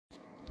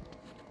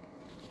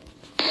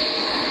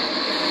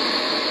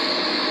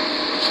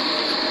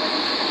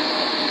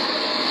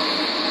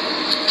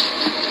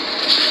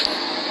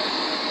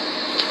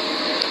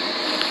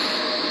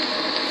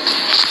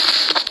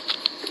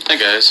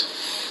guys,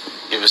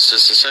 give us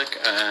just a sec,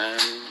 and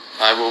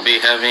I will be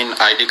having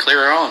I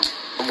Declare on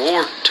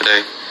war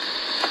today.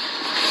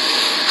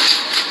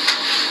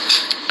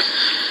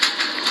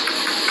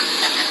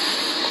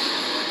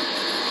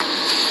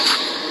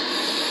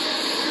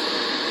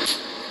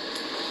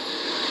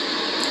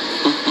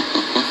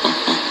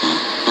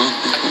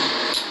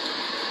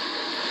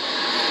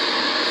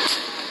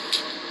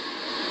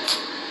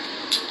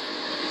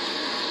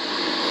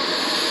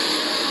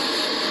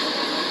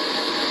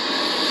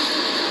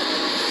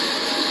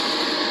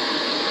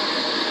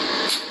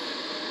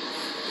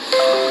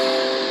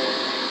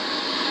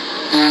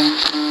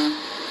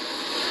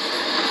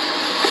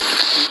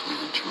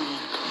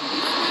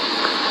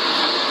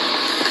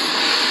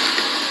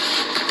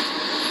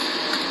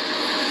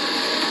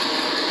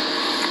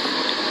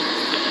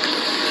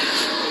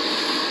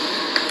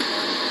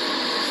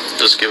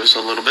 Just give us a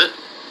little bit.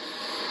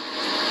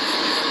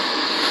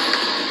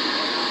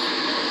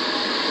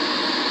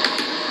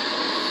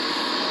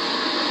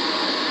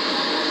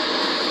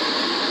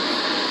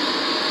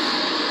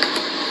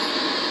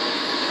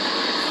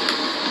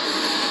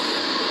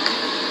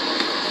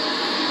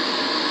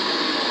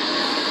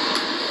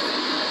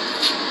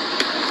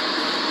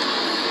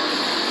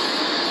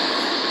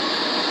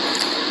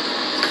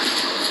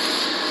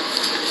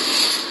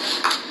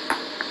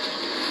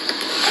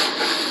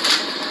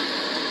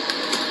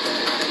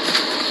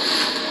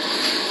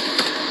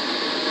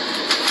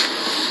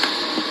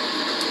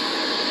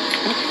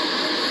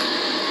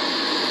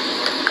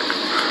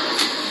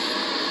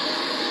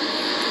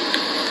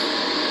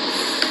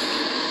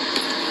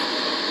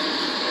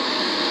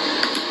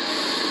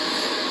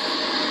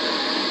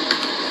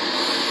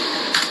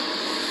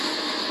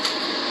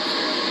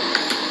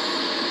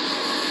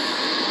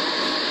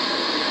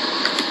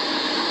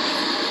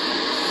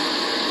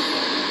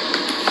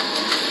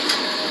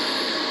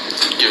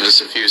 Give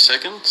us a few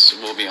seconds.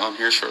 We'll be on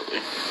here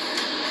shortly.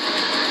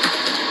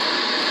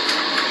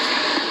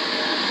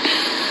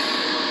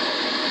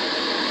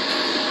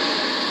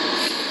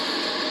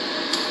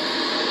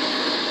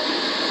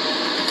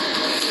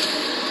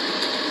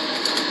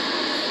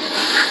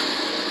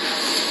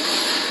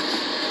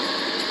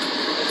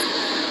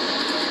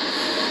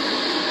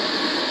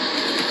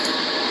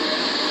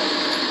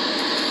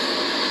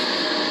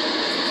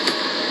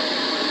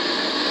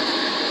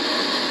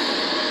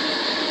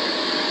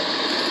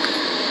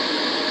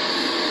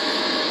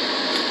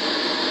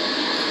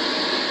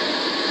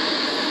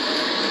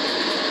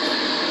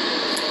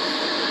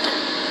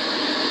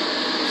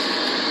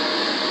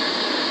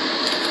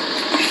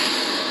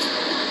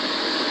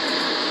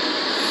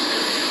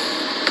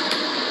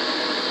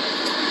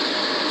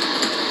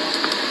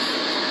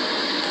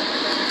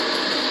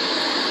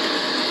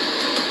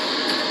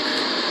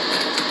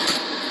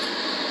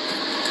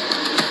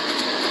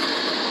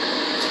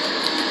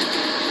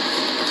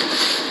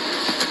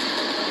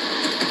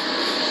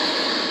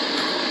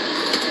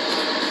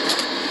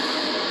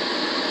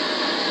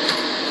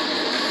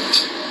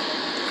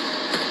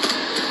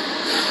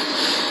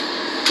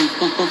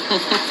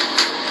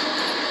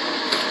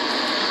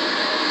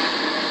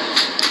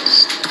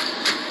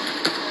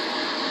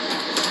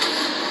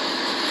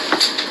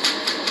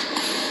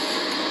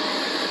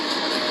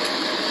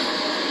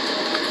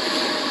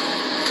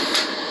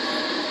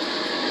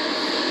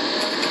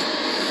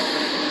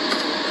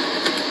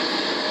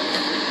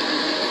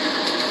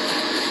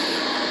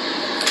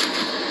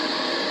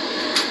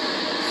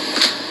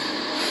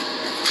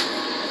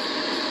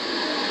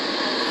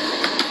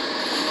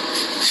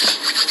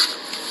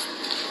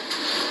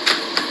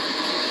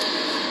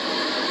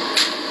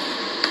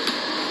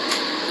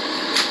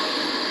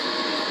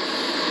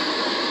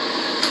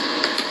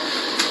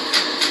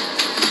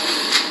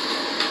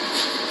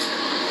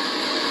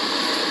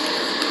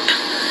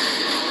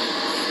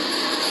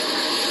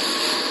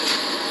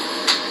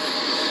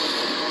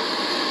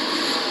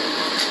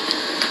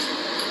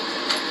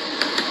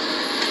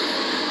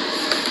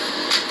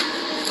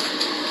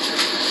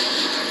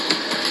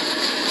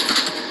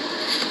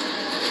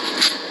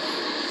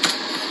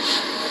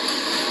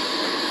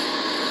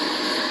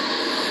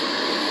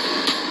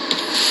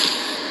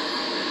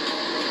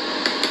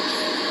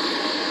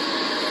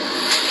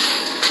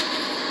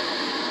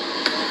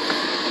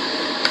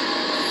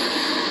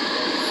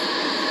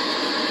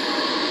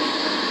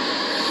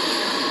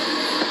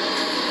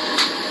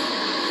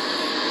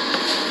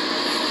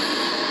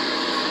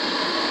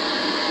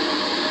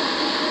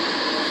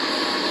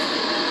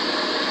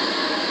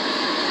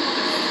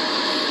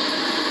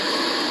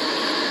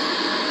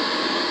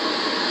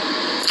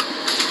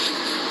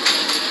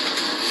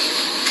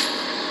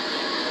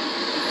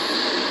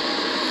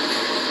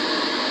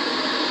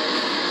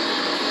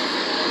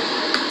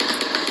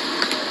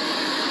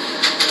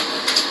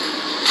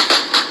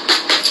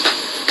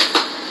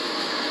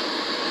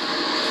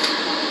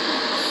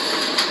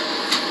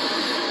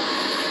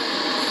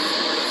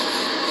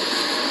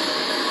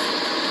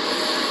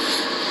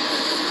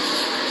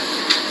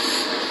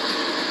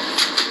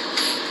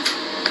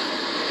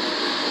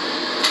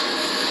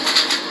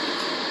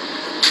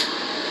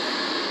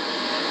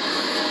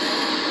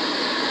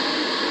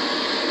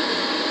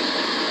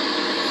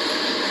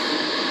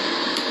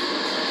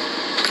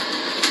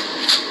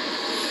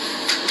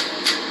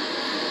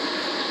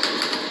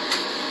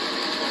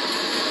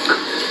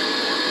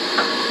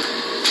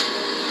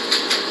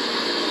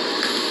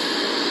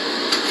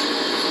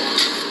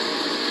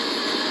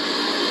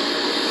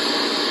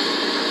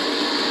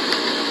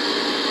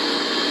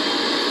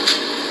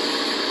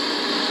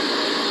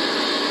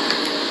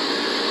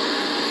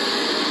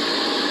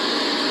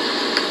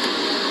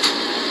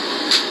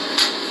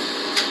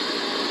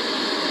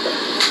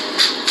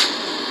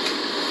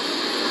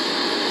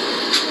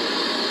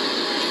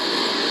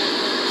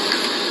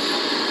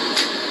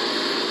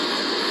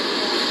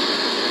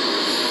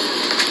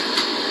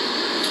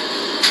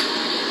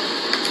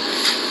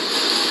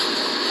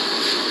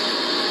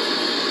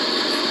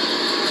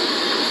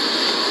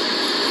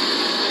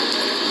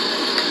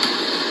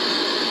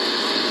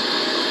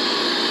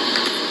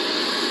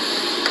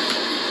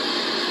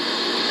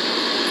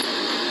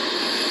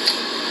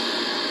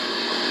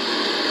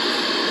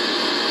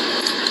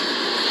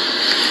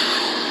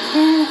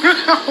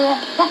 There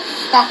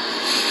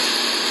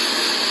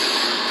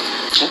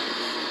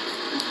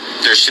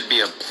should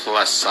be a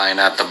plus sign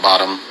at the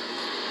bottom.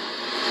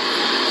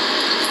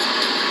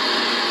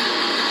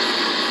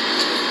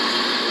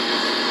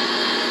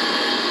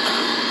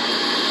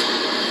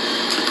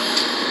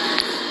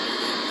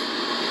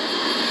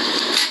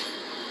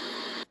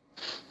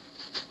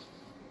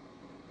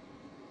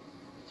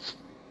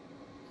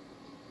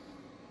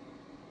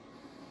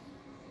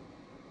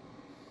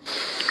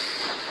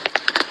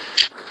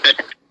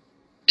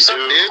 What's up,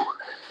 dude?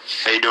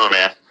 How you doing,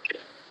 man?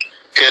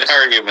 Good, how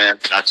are you, man?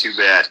 Not too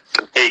bad.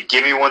 Hey,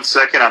 give me 1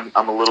 second.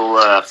 I'm a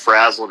little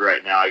frazzled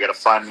right now. I gotta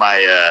find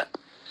my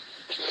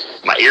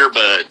my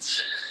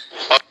earbuds.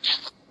 Oh,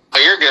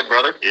 you're good,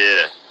 brother.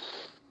 Yeah.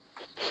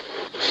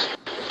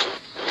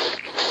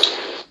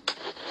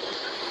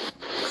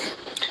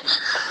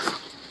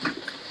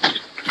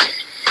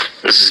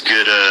 This is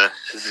good.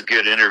 This is a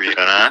good interview,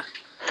 huh?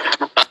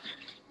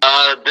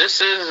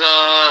 This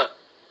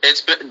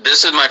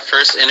is my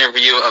first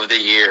interview of the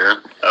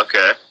year.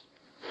 Okay.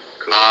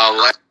 Cool.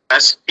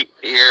 Last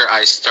year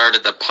I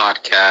started the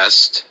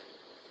podcast,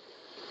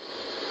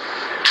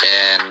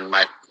 and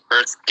my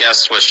first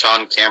guest was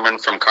Sean Cameron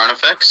from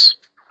Carnifex.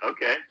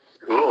 Okay.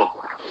 Cool.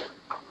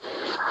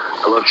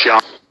 I love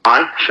Sean.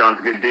 Sean's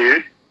a good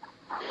dude.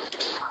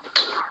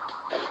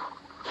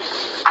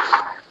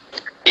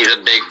 He's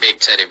a big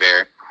teddy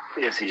bear.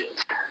 Yes, he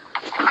is.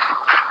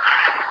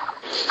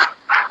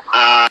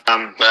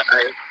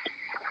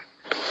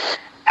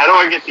 How do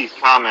I get these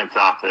comments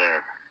off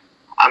there?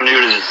 I'm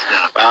new to this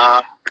stuff.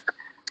 That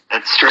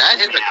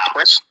is a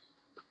question.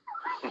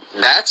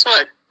 That's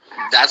my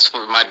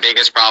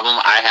biggest problem.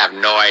 I have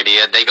no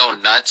idea. They go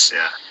nuts.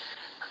 Yeah.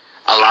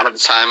 A lot of the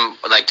time,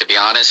 like, to be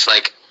honest,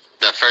 like,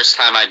 the first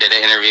time I did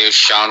an interview,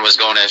 Sean was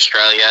going to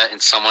Australia, and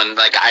someone,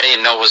 like, I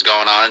didn't know what was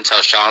going on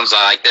until Sean's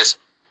like, this,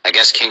 I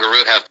guess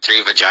kangaroo have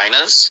 3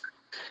 vaginas.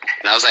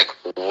 And I was like,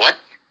 what?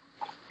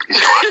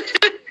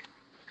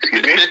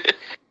 Excuse me?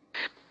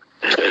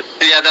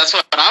 Yeah, that's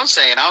what I'm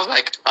saying. I was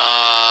like,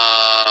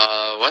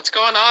 what's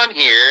going on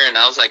here? And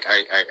I was like,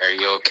 are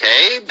you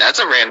okay? That's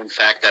a random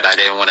fact that I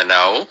didn't want to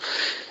know.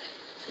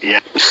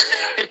 Yeah.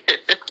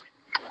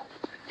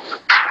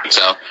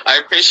 So, I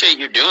appreciate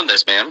you doing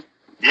this, man.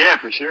 Yeah,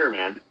 for sure,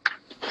 man.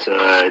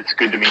 It's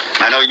good to meet you.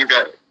 I know you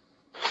got...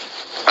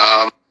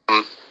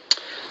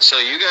 So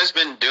you guys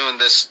been doing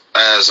this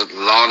as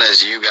long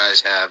as you guys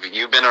have.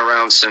 You've been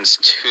around since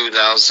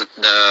 2000,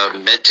 the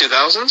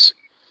mid-2000s?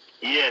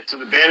 Yeah, so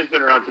the band has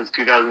been around since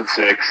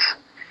 2006.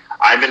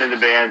 I've been in the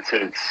band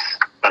since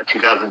about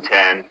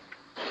 2010.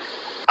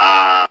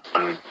 I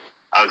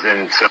was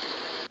in some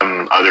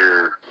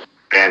other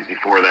bands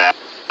before that.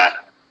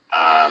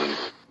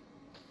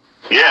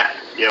 Yeah,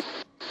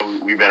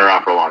 we've been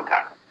around for a long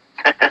time.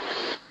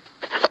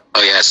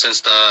 Oh yeah,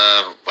 since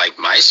the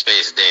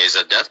MySpace days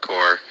of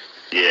deathcore.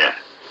 Yeah.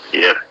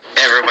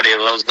 Everybody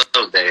loves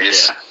those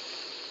days.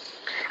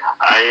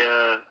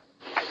 Yeah.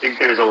 I think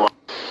there's a lot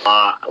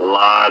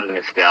of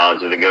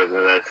nostalgia that goes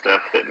into that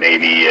stuff that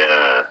maybe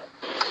I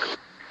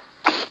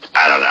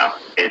don't know.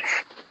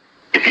 It's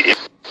if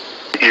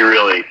you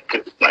really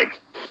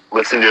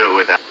listen to it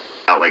without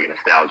like a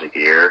nostalgic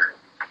ear,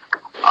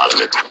 a lot of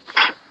it's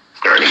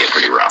starting to get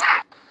pretty rough.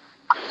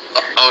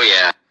 Oh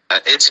yeah,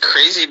 it's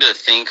crazy to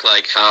think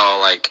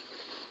how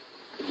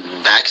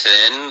back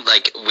then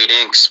we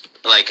didn't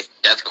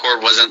deathcore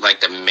wasn't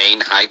the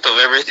main hype of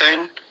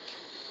everything.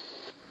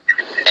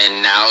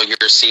 And now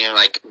you're seeing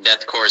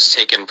deathcore's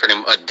taken pretty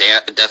much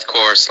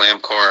deathcore,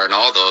 slamcore, and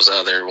all those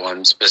other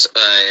ones,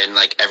 and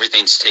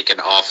everything's taken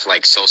off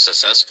so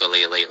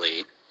successfully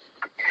lately.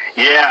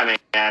 Yeah,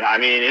 man. I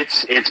mean,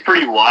 it's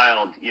pretty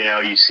wild. You know,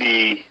 you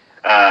see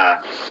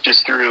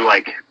just through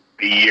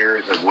the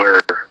years of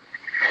where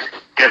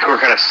deathcore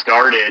kind of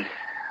started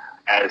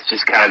as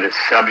just kind of this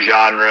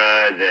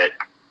subgenre that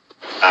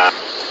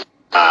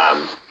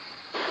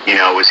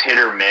was hit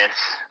or miss.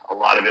 A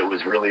lot of it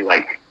was really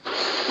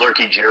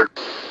lurky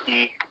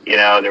jerky,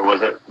 there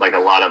wasn't a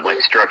lot of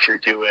structure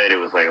to it. It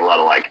was a lot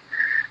of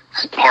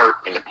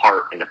part into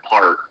part into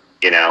part,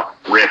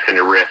 riff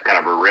into riff, kind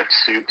of a riff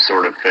soup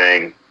sort of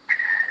thing,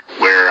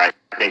 where I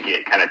think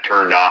it kind of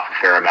turned off a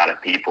fair amount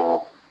of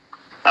people.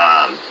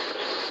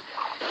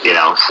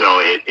 So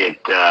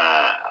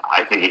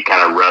I think it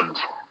kind of rubbed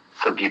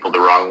some people the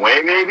wrong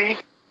way, maybe.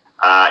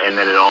 And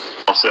then it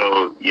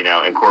also,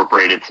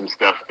 incorporated some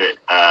stuff that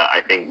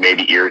I think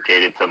maybe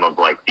irritated some of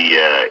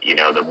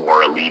the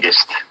more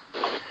elitist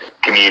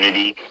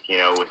community,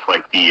 with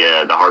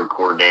the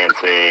hardcore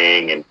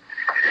dancing and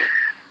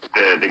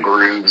the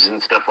grooves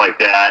and stuff like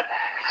that.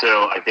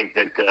 So I think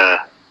that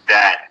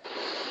that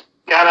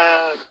kind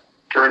of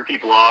turned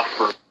people off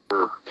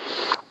for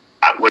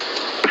what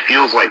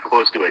feels like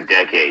close to a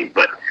decade,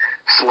 but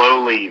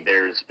slowly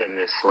there's been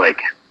this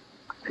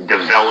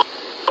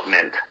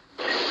development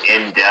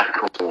in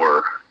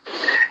deathcore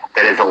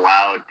that has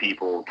allowed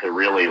people to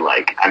really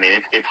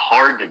it's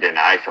hard to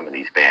deny some of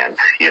these bands,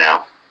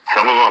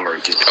 Some of them are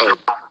just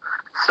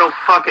so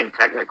fucking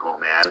technical,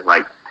 man.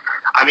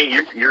 I mean,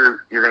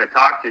 you're going to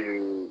talk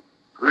to,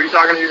 who are you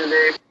talking to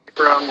today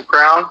from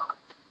Crown?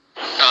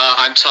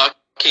 I'm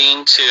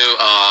talking to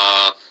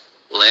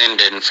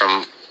Landon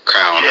from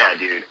Crown. Yeah,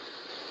 dude.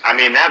 I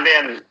mean, that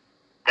band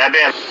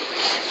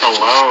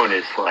alone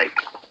is like,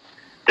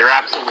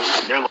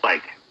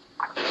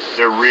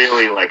 they're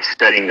really like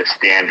setting the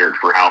standard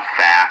for how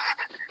fast,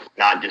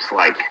 not just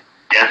like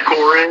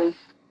deathcore is,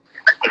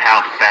 but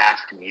how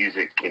fast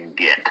music can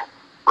get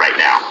right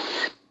now.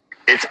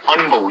 It's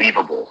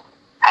unbelievable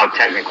how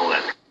technical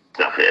that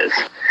stuff is.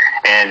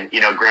 And,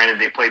 granted,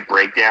 they play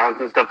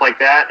breakdowns and stuff like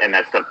that, and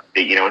that stuff,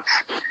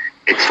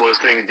 it slows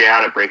things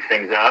down, it breaks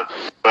things up,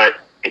 but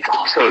it's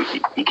also,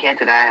 you can't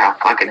deny how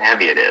fucking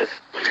heavy it is.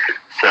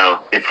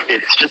 So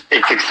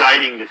it's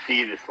exciting to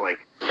see this, like,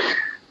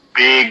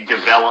 big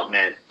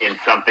development in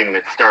something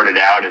that started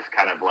out as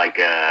kind of like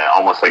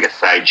almost like a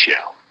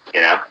sideshow,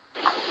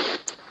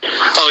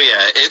 Oh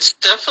yeah, it's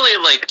definitely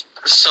like,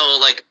 so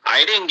like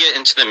I didn't get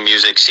into the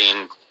music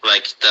scene,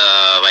 like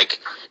the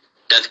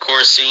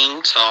deathcore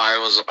scene, so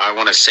I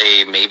want to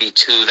say maybe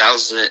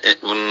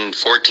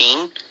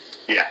 2014.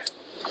 Yeah.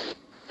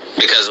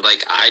 Because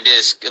like I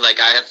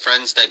had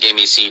friends that gave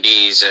me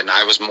CDs, and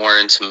I was more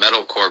into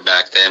metalcore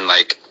back then.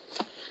 Like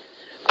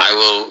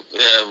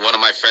one of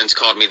my friends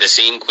called me the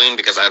scene queen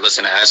because I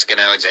listened to Ask and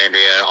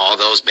Alexandria, all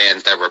those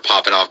bands that were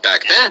popping off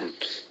back then.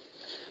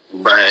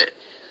 But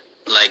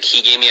like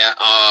he gave me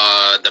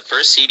the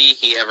first CD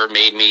he ever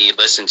made me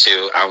listen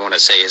to, I want to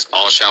say, is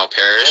All Shall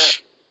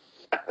Perish.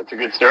 Yeah. That's a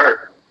good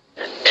start.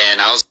 And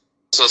I was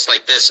just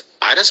like this,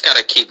 I just got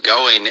to keep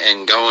going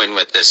and going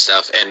with this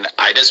stuff. And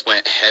I just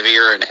went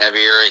heavier and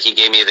heavier. He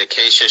gave me the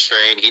Acacia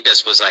strain. He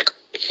just was like,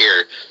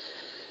 here,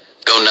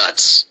 go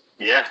nuts.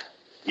 Yeah.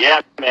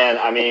 Yeah, man.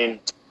 I mean,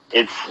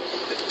 it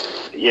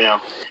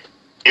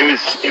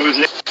was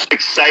an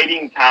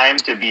exciting time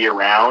to be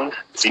around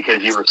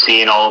because you were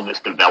seeing all of this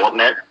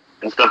development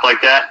and stuff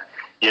like that.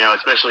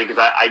 Especially because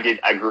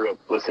I grew up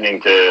listening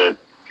to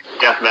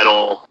death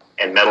metal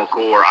and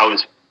metalcore. I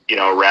was,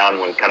 around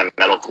when kind of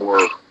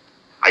metalcore,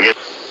 I guess,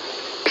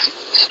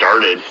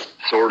 started,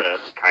 sort of,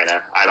 kind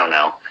of. I don't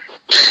know.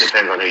 It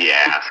depends on who you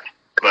ask.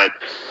 But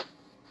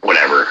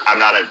whatever. I'm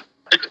not a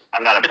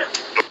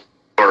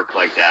dork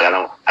like that. I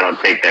don't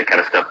take that kind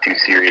of stuff too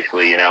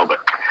seriously, But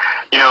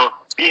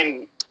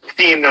seeing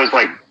those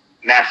like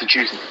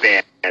Massachusetts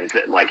bands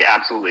that like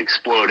absolutely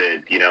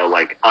exploded,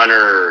 like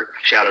Unearth,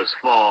 Shadows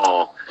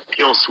Fall,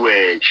 Kill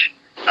Switch,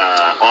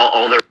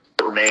 all their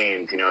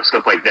remains,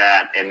 stuff like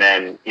that. And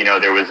then,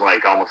 there was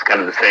like almost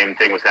kind of the same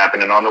thing was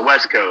happening on the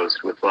West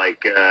Coast with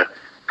like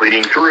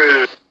Bleeding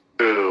Through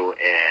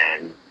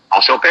and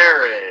All Shall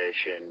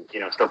Perish and,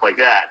 stuff like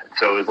that.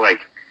 So it was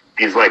like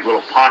these like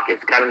little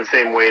pockets, kind of the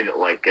same way that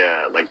like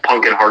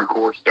punk and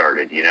hardcore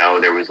started,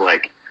 there was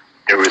like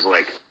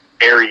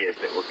areas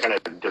that were kind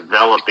of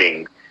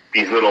developing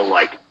these little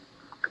like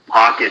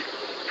pockets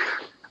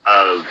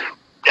of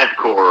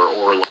deathcore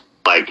or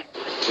like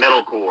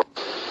metalcore,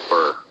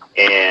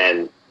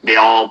 and they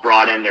all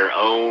brought in their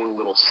own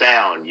little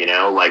sound,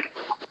 like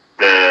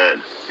the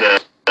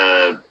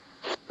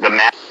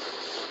mass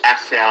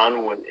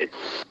sound was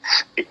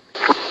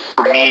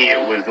for me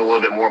it was a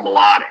little bit more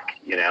melodic,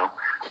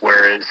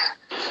 whereas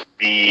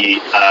the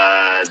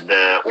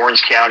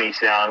Orange County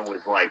sound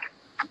was like,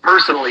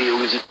 personally, it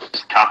was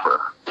just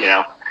tougher,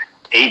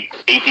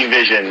 18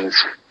 Visions,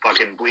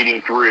 fucking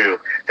Bleeding Through.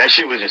 That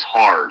shit was just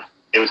hard.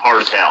 It was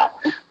hard as hell.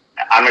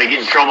 I'm going to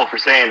get in trouble for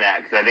saying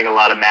that because I think a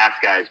lot of mass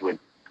guys would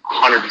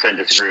 100%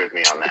 disagree with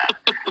me on that.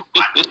 But,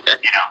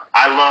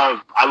 I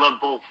love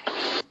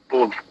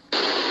both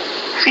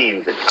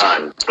scenes a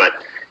ton,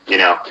 but,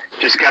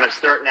 just kind of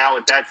starting out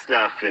with that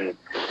stuff, and,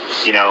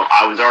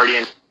 I was already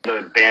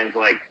into bands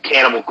like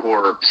Cannibal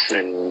Corpse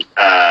and,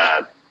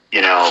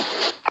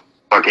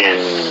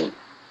 fucking,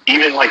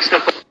 even like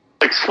stuff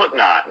like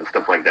Slipknot and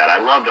stuff like that. I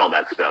loved all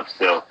that stuff.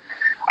 So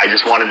I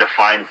just wanted to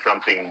find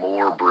something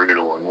more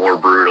brutal and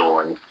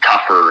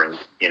tougher and,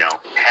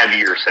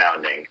 heavier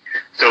sounding.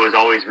 So it was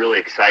always really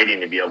exciting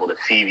to be able to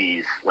see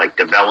these like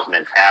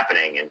developments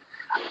happening. And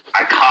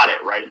I caught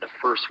it right at the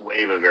first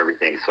wave of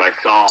everything. So I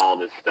saw all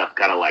this stuff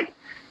kind of like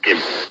get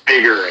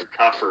bigger and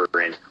tougher,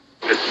 and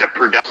the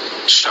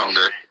production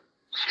stronger.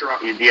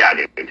 Yeah,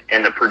 dude.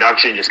 And the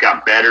production just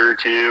got better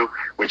too,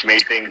 which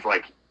made things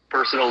like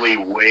personally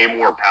way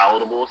more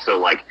palatable. So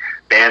like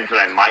bands that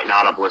I might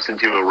not have listened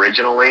to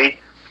originally,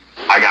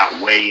 I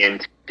got way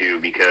into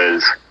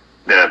because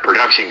the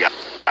production got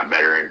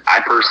better. And I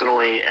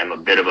personally am a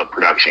bit of a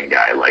production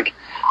guy. Like,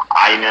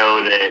 I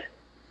know that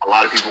a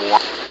lot of people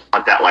want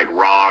that like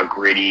raw,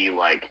 gritty,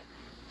 like,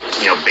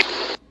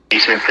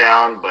 basement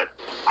sound, but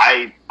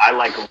I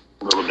like a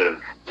little bit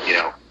of,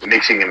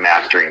 mixing and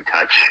mastering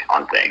touch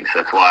on things.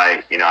 That's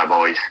why, I've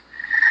always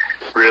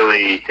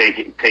really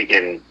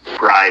taken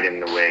pride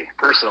in the way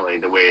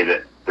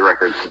that the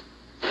records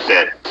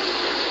that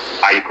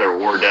I Declare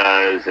War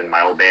does and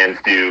my old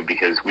bands do,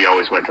 because we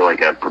always went to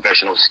like a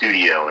professional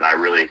studio, and I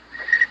really,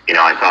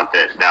 I thought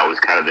that was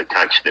kind of the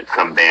touch that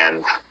some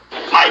bands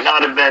might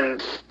not have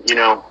been,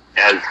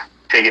 as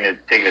taken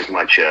as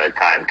much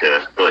time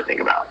to really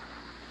think about.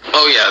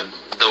 Oh yeah,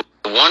 the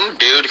one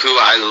dude who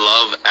I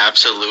love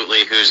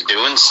absolutely, who's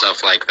doing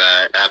stuff like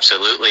that,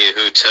 absolutely,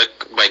 who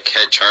took like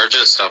head charge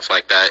of stuff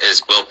like that,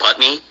 is Will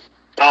Putney.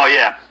 Oh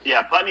yeah,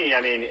 Putney.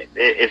 I mean,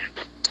 if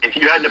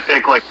you had to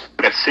pick like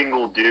a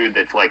single dude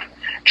that's like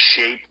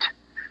shaped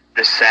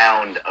the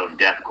sound of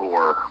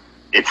deathcore,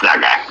 it's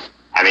that guy.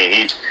 I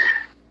mean,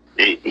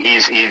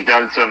 he's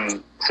done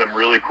some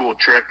really cool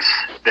tricks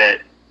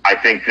that I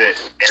think that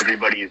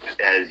everybody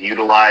has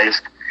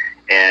utilized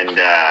and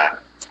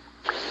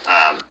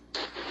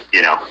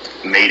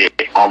made it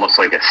almost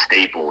like a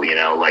staple.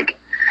 Like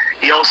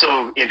he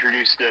also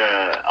introduced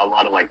a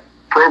lot of like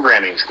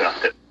programming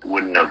stuff that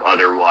wouldn't have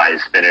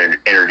otherwise been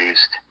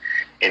introduced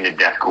into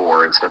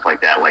deathcore and stuff like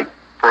that, like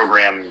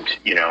programmed,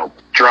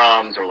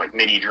 drums or like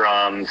MIDI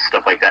drums,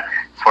 stuff like that.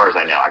 As far as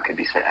I know, I could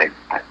be saying,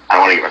 I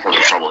don't want to get myself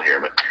in trouble here,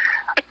 but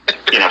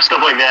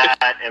stuff like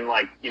that, and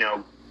like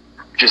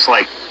just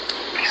like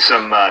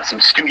some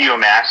studio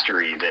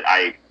mastery that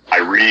I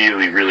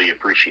really really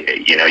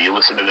appreciate. You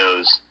listen to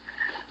those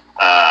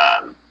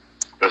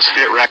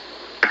Fit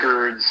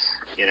records,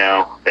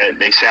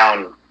 they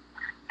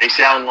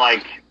sound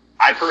like,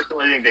 I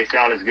personally think they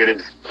sound as good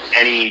as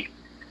any,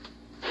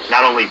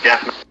 not only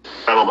death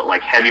metal, but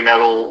like heavy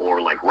metal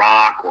or like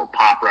rock or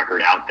pop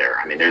record out there.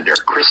 I mean, they're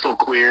crystal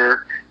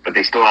clear, but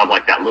they still have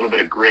like that little bit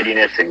of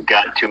grittiness and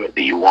gut to it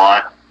that you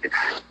want.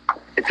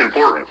 It's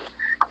important.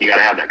 You got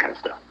to have that kind of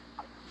stuff.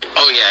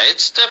 Oh yeah,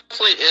 it's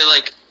definitely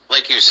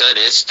like you said,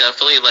 it's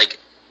definitely like,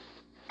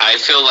 I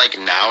feel like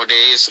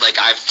nowadays, like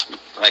I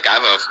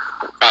have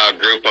a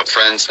group of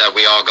friends that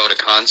we all go to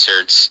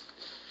concerts.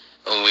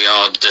 And we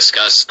all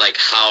discuss like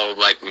how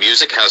like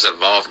music has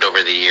evolved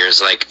over the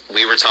years. Like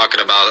we were talking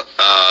about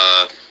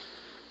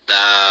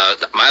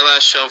my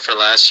last show for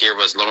last year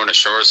was Lorna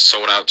Shore's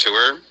sold out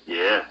tour.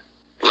 Yeah.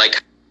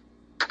 Like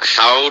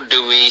how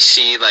do we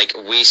see like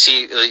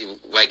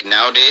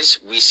nowadays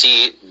we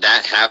see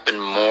that happen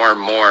more and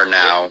more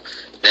now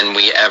than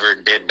we ever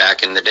did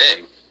back in the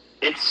day.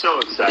 It's so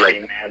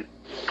exciting, man.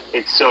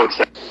 It's so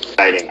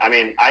exciting. I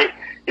mean, I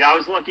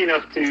was lucky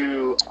enough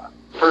to.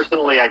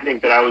 Personally, I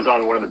think that I was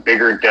on one of the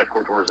bigger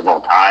deathcore tours of all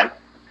time.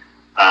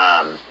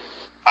 I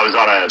was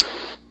on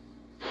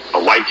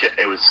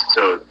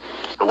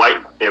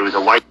it was a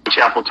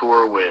Whitechapel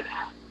tour with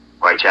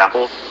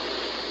Whitechapel,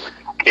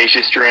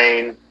 Acacia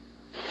Strain,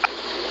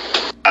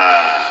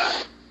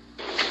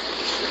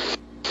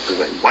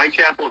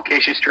 Whitechapel,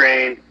 Acacia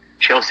Strain,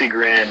 Chelsea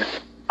Grin,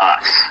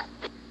 us,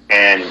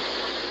 and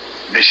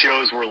the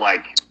shows were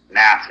like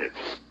massive.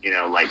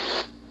 Like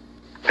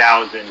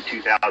 1,000,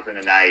 2,000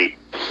 a night,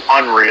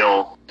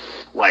 unreal.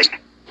 Like,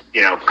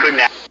 couldn't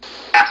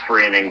ask for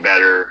anything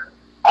better.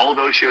 All of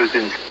those shows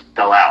didn't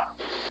sell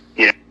out.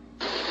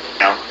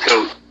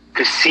 So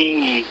to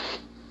see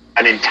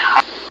an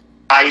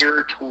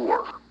entire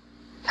tour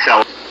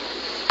sell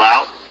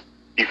out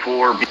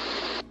before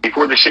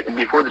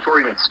the tour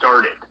even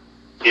started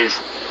is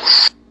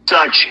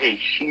such a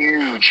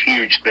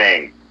huge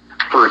thing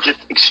for just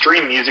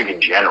extreme music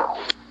in general.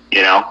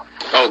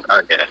 Oh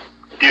God, yeah,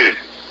 dude.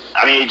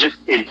 I mean,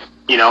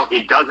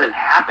 it doesn't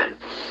happen.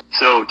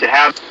 So to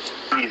have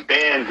these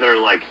bands that are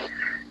like,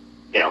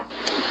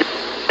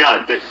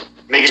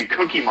 making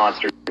Cookie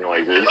Monster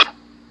noises,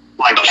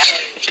 like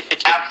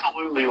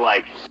absolutely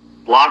like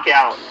block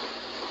out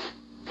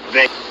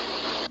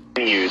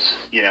venues,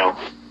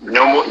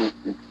 no more,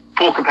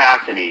 full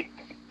capacity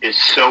is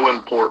so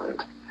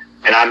important.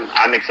 And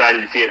I'm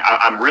excited to see it.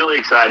 I'm really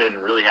excited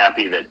and really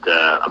happy that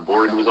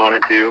Aborted was on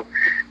it too.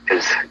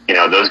 Because,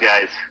 those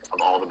guys, of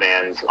all the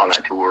bands on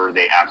that tour,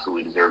 they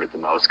absolutely deserve it the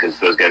most because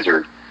those guys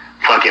are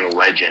fucking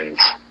legends.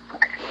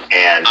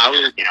 And,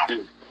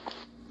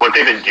 what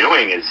they've been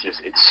doing is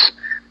just,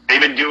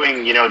 they've been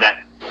doing,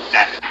 that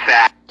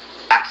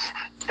fast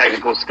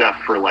technical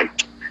stuff for like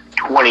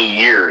 20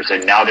 years.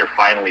 And now they're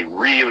finally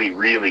really,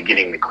 really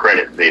getting the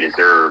credit they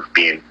deserve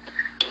being,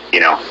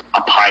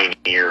 a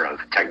pioneer of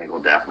technical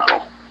death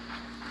metal.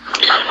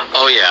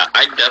 Oh yeah,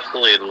 I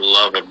definitely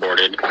love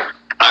Aborted.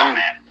 Oh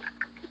man.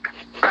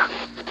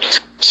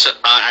 So,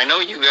 I know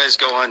you guys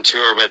go on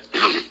tour with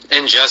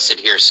Ingested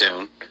here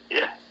soon.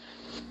 Yeah.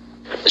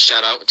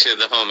 Shout out to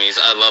the homies.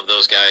 I love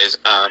those guys.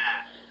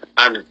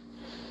 I'm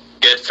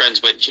good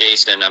friends with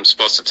Jason. I'm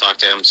supposed to talk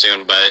to him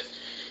soon, but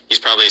he's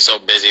probably so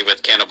busy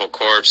with Cannibal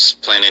Corpse,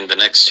 planning the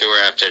next tour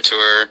after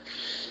tour.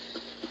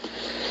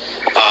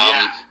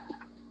 Yeah.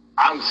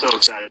 I'm so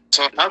excited.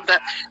 So how'd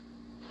that...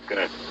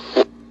 Good.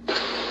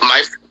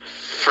 My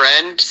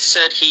friend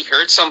said he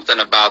heard something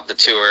about the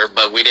tour,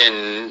 but we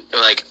didn't,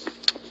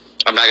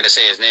 I'm not going to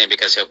say his name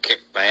because he'll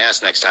kick my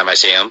ass next time I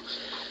see him.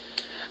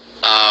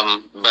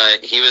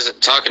 But he was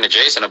talking to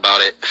Jason about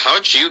it.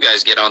 How'd you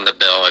guys get on the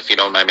bill, if you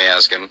don't mind me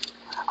asking?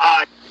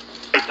 I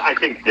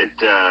think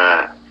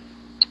that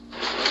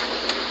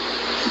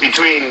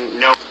between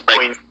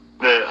knowing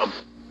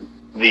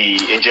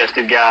the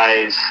Ingested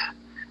guys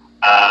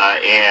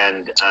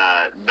and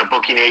the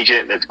booking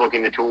agent that's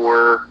booking the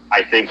tour,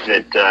 I think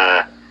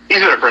that he's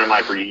been a friend of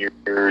mine for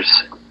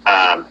years.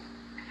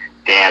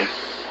 Dan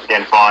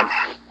Fonts.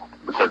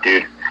 What's up,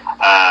 dude?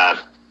 I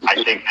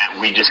think that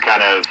we just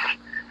kind of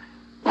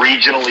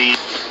regionally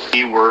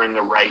were in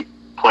the right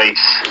place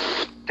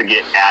to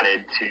get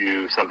added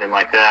to something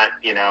like that.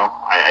 You know,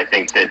 I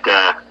think that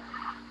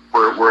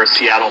we're a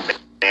Seattle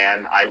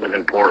band. I live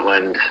in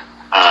Portland.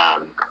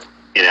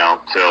 You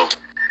know, so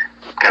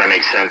kind of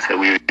makes sense that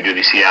we would do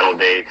the Seattle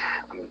dates.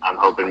 I'm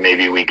hoping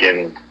maybe we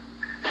can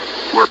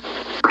work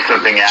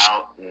something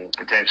out and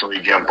potentially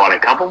jump on a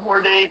couple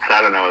more dates.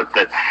 I don't know.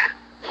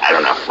 I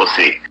don't know. We'll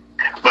see.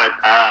 But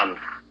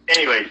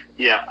anyway,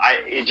 yeah,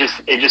 it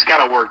just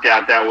kind of worked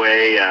out that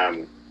way.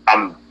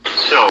 I'm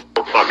so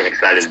fucking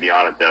excited to be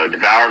on it, though.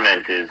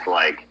 Devourment is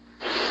like,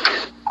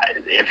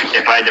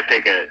 if I had to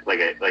pick a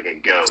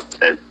goat,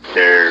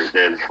 they're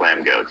the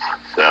Slam goats.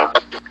 So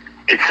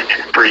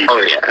it's pretty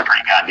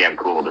goddamn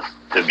cool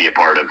to be a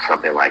part of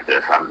something like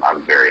this.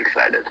 I'm very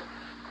excited.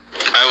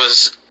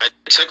 I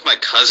took my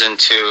cousin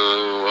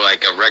to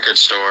like a record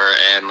store,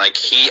 and like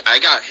I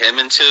got him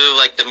into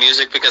like the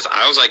music because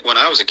I was like, when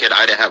I was a kid,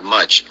 I didn't have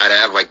much. I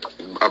didn't have like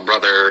a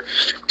brother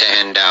to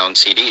hand down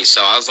CDs,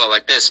 so I was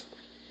like this.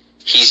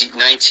 He's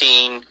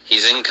 19.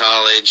 He's in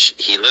college.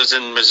 He lives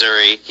in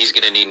Missouri. He's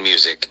gonna need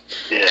music,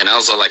 and I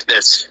was like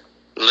this.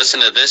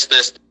 Listen to this,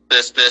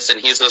 and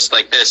he's just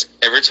like this.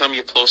 Every time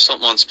you post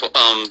something on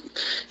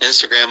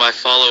Instagram, I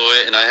follow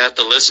it, and I have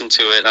to listen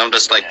to it. And I'm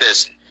just like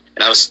this,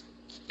 and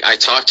I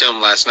talked to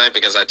him last night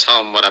because I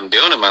told him what I'm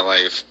doing in my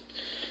life.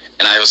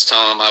 And I was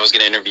telling him I was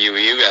going to interview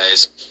you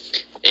guys.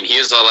 And he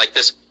was all like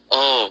this,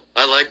 oh,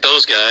 I like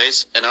those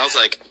guys. And I was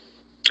like,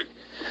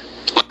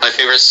 my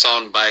favorite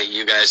song by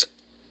you guys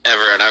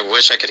ever, and I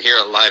wish I could hear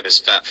it live, is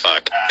Fat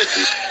Fuck.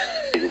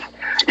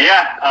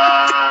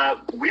 Yeah,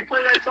 we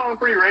play that song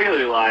pretty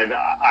regularly live.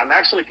 I'm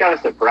actually kind of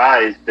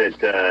surprised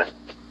that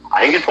I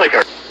think it's like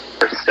our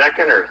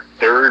second or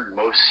third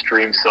most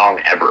streamed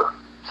song ever.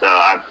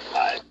 So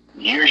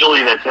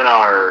usually that's in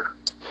our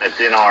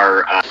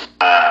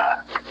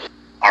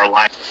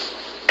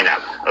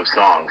lineup of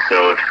songs.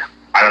 So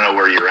I don't know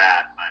where you're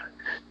at,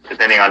 but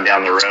depending on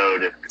down the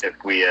road,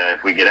 if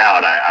we get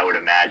out, I would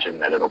imagine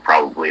that it'll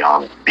probably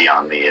be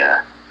on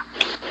the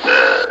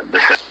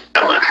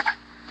set list.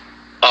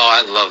 Oh,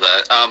 I love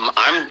that.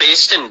 I'm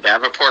based in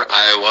Davenport,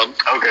 Iowa.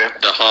 Okay.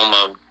 The home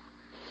of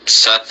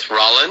Seth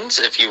Rollins,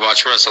 if you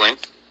watch wrestling.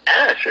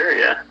 Yeah, sure,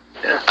 yeah.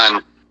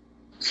 I'm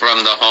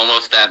from the home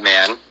of that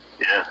man.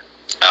 Yeah.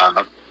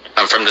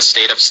 I'm from the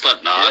state of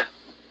Slipknot,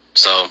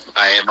 so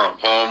I am a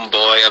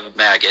homeboy of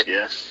Maggot.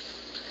 Yeah.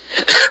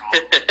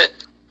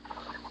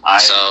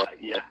 I'm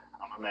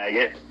a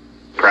Maggot.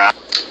 Proud.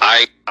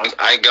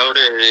 I go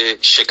to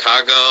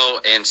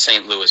Chicago and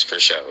St. Louis for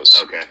shows.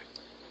 Okay.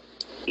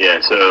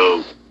 Yeah,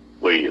 so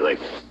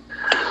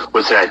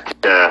what's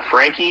that?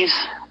 Frankie's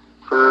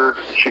for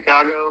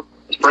Chicago?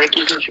 Is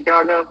Frankie's in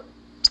Chicago?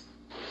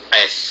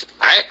 I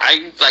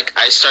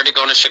started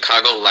going to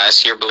Chicago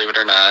last year, believe it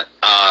or not.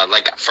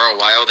 For a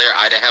while there,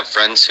 I didn't have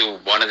friends who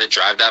wanted to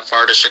drive that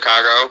far to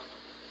Chicago.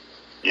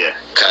 Yeah.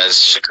 Because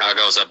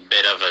Chicago's a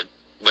bit of a,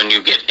 when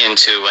you get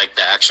into like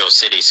the actual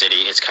city,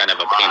 it's kind of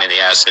a pain in the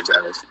ass to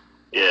drive.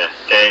 Yeah.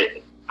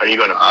 Hey, are you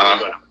going to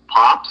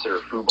Pops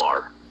or Foo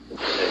Bar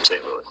in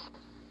St. Louis?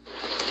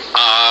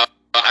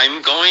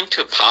 I'm going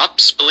to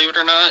Pops, believe it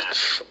or not.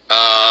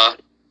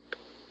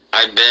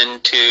 I've been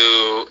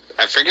to,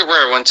 I forget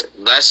where I went.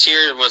 Last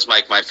year was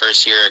like my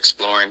first year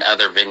exploring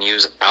other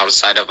venues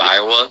outside of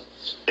Iowa.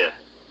 Yeah.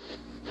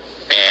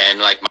 And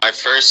like my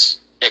first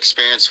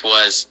experience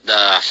was the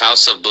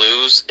House of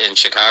Blues in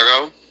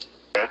Chicago.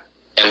 Okay.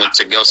 And went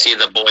to go see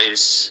the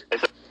Boys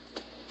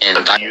in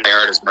Die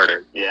Hard is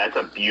Murder. Yeah, it's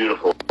a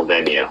beautiful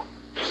venue. God,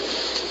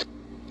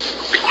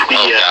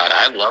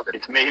 I love it.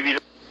 It's maybe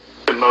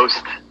the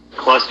most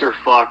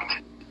cluster-fucked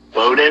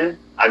load-in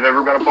I've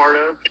ever been a part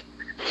of.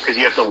 Because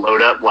you have to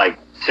load up like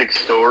 6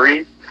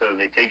 stories, so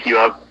they take you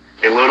up,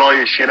 they load all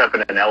your shit up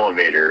in an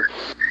elevator,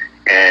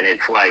 and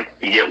it's like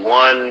you get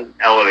one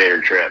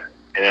elevator trip,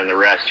 and then the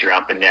rest you're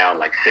up and down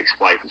like 6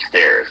 flights of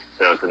stairs.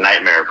 So it's a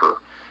nightmare for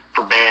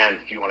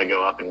bands if you want to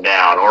go up and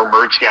down, or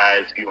merch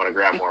guys if you want to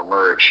grab more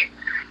merch.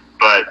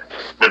 But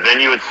the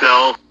venue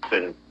itself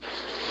and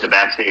the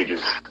backstage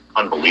is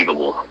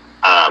unbelievable.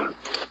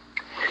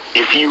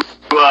 If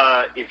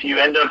you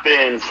end up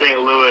in St.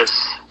 Louis.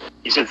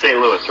 You said St.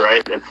 Louis,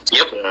 right? That's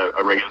yep.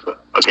 A regular.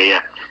 Okay,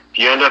 yeah. If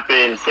you end up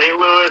in St.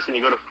 Louis and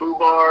you go to Foo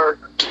Bar,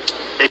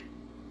 take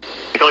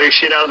all your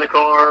shit out of the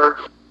car,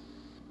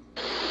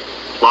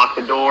 lock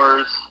the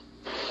doors.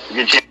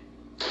 Good chance,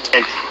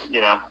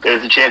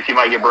 there's a chance you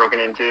might get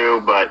broken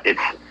into, but the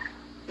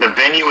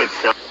venue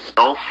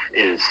itself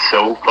is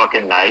so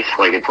fucking nice.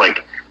 Like it's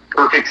like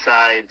perfect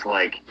size.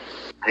 Like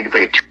I think it's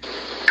like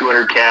a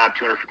 200 cap,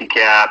 250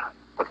 cap.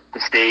 The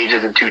stage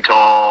isn't too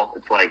tall.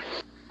 It's like.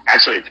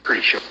 Actually, it's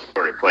pretty short.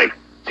 It's like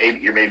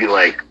you're maybe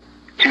like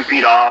 2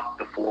 feet off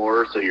the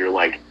floor, so you're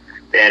like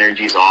the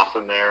energy's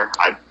awesome there.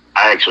 I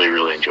actually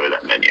really enjoy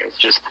that venue. It's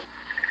just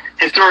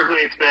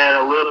historically it's been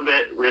a little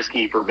bit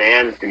risky for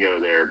bands to go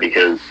there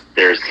because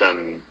there's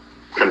some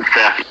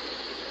theft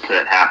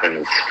that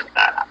happens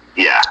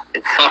Yeah,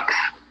 it sucks.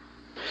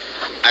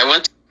 I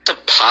went to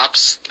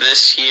Pops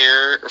this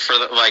year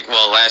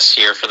last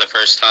year for the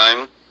first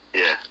time.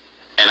 Yeah.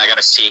 And I got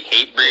to see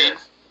Hatebreed.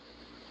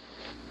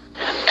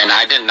 And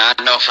I did not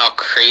know how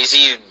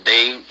crazy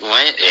they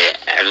went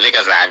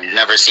because I've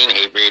never seen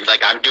Hatebreed.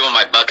 Like, I'm doing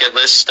my bucket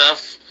list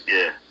stuff.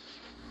 Yeah.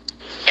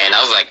 And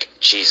I was like,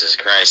 Jesus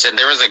Christ. And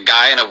there was a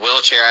guy in a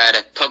wheelchair. I had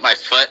to put my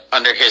foot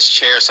under his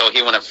chair so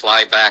he wouldn't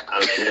fly back.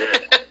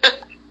 Okay.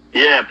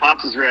 Yeah,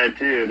 Pops is rad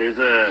too.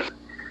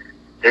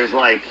 There's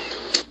like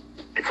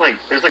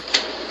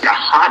a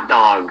hot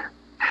dog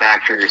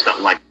factory or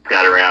something like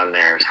that around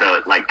there. So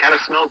it like kind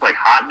of smells like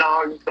hot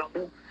dog or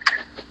something,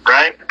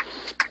 right?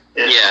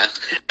 Yeah.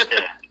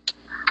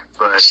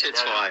 But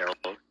shit's wild.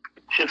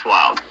 Shit's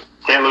wild.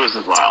 St. Louis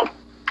is wild.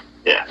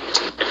 Yeah.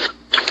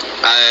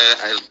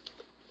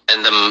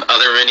 And the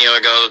other venue I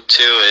go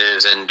to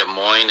is in Des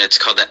Moines. It's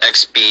called the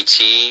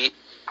XBT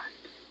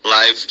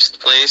Live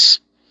Place.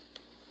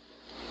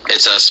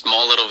 It's a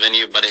small little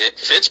venue, but it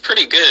fits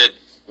pretty good.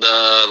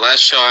 The last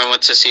show I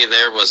went to see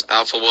there was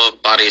Alpha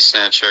Wolf, Body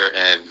Snatcher,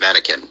 and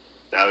Vatican.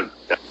 That would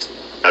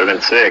have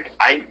been sick.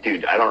 I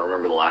don't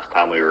remember the last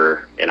time we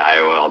were in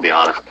Iowa, I'll be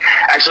honest.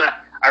 Actually,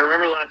 I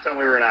remember the last time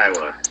we were in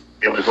Iowa.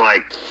 It was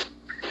like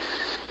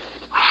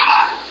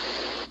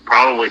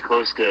probably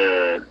close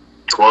to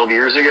 12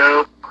 years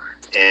ago,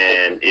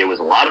 and it was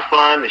a lot of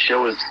fun. The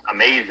show was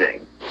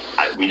amazing.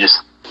 It's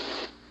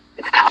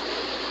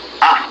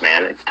tough,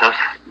 man. It's tough,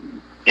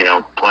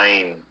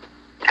 playing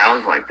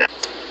towns like that,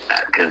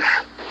 because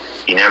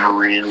you never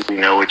really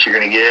know what you're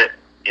going to get,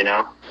 you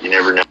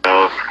never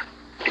know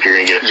if you're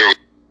going to get a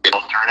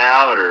full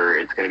turnout or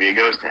it's going to be a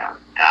ghost town.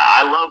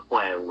 I love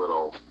playing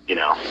little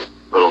towns.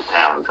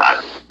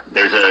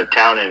 There's a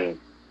town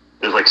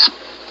there's like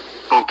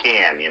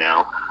Spokane,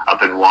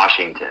 up in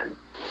Washington.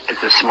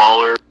 It's a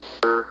smaller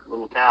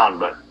little town,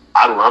 but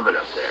I love it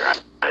up there.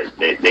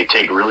 They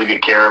take really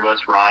good care of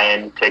us.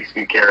 Ryan takes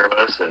good care of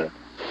us, and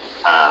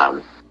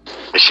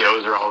the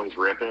shows are always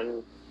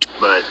ripping,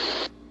 but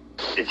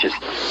it's just,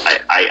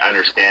 I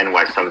understand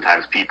why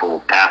sometimes people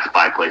pass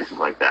by places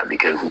like that,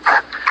 because it's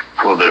a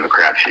little bit of a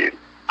crapshoot.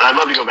 But I'd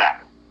love to go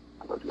back.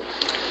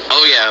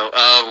 Oh, yeah.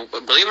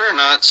 Believe it or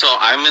not, so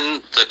I'm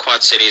in the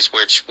Quad Cities,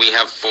 which we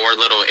have 4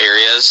 little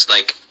areas.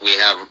 Like, we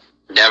have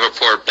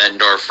Davenport,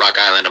 Bettendorf, Rock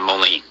Island, and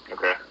Moline.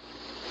 Okay.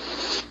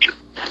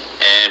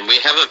 And we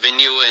have a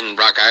venue in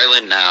Rock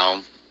Island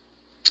now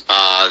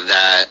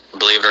that,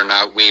 believe it or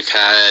not, we've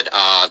had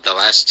the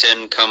last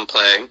 10 come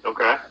play.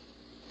 Okay.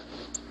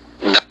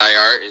 The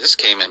IR just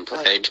came and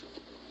played.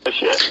 Oh,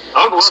 shit.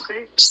 Oh, well,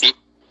 see.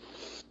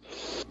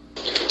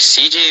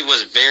 CJ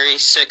was very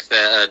sick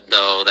that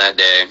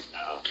day.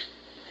 Oh.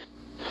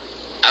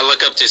 I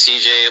look up to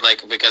CJ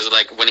because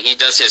when he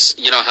does his,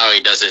 how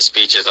he does his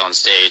speeches on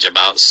stage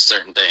about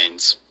certain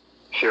things.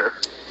 Sure.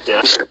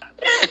 Yeah.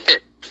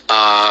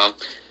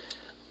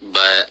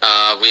 But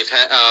we've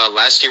had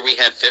last year we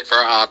had Fit for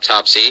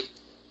Autopsy,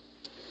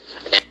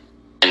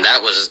 and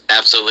that was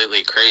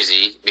absolutely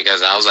crazy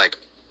because I was like,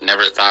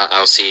 never thought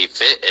I'll see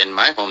Fit in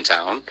my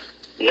hometown.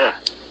 Yeah.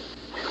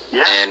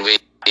 Yeah. And we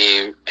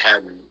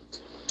had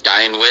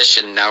Dying Wish,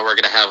 and now we're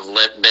gonna have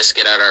Limp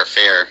Bizkit at our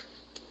fair.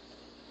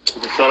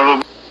 Son of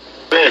a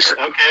bitch.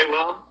 Okay,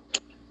 well,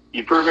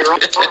 you proved me wrong,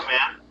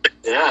 man.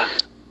 Yeah.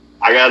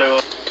 I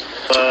gotta.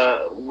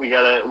 We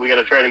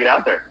gotta try to get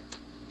out there.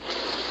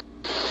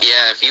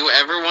 Yeah, if you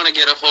ever want to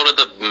get a hold of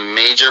the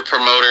major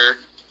promoter,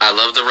 I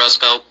love the Rust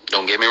Belt.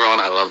 Don't get me wrong,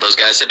 I love those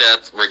guys to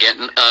death. We're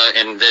getting,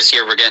 and this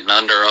year we're getting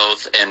Under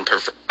Oath and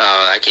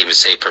I can't even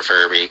say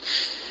Preferby.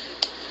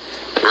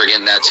 We're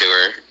getting that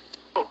tour.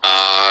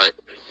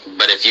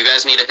 But if you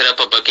guys need to hit up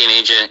a booking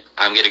agent,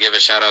 I'm gonna give a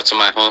shout out to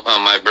my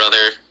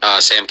brother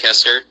Sam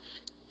Kester.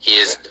 He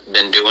has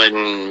been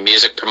doing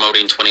music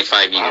promoting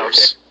 25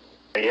 years.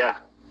 Oh, okay.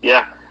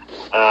 Yeah.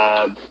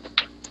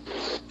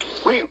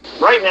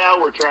 Right now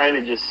we're trying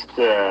to just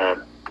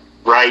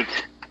write,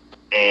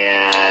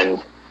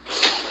 and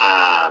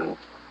I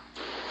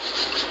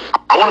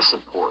want to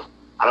support.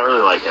 I don't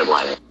really like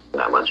headlining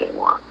that much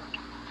anymore.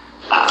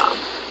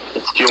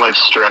 It's too much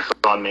stress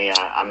on me.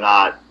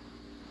 I'll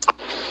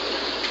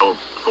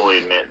fully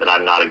admit that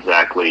I'm not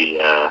exactly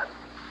the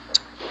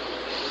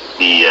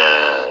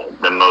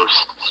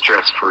most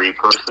stress-free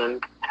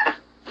person.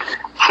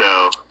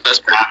 So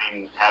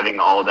having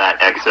all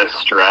that excess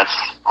stress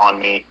on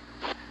me,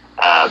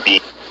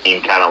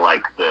 being kind of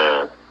like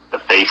the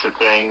face of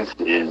things,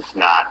 it's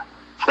not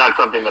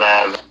something that I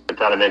have a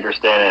ton of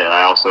interest in. And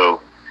I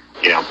also,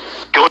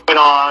 going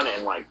on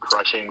and like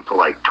crushing for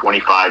like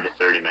 25 to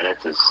 30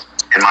 minutes is,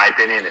 in my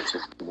opinion, it's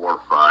just more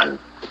fun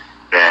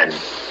than,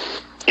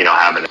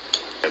 having to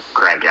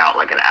crank out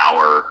like an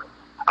hour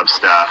of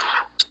stuff.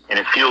 And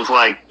it feels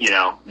like,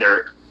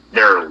 there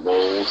are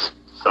lulls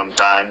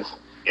sometimes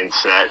in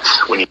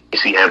sets when you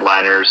see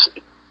headliners,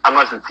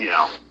 unless it's,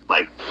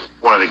 like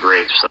one of the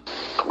greats or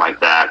something like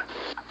that.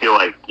 I feel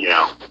like,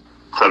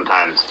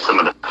 sometimes some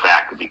of the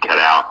fat could be cut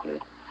out, and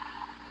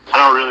I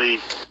don't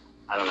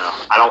know.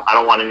 I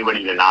don't want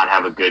anybody to not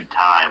have a good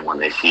time when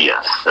they see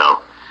us.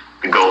 So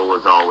the goal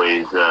is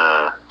always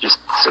just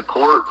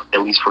support,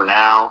 at least for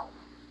now,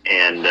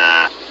 and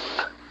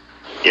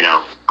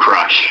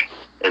crush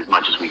as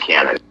much as we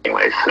can,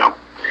 anyways. So,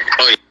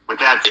 with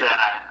that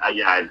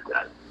said,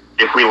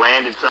 if we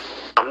landed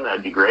something,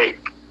 that'd be great.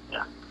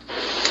 Yeah.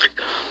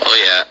 Oh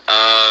yeah.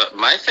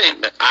 I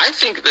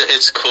think that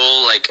it's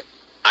cool. Like,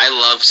 I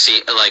love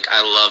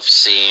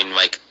seeing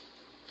like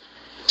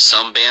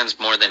some bands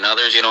more than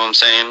others. You know what I'm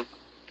saying?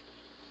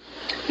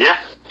 Yeah.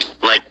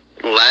 Like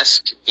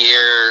last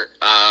year,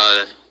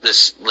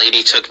 this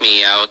lady took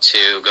me out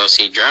to go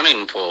see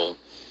Drowning Pool.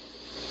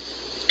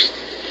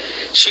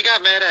 She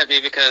got mad at me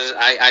because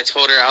I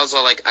told her, I was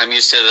all like, I'm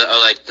used to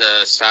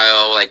the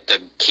style, like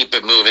the keep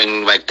it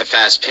moving, like the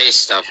fast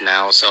paced stuff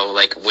now. So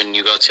like when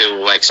you go to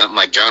like something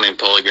like Drowning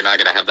Pool, you're not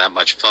gonna have that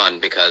much fun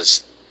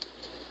because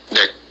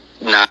they're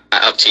not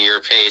up to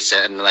your pace.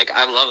 And like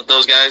I love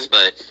those guys,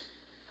 but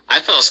I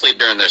fell asleep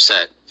during their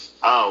set.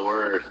 Oh,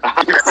 word.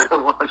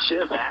 Well,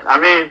 shit, man. I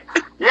mean,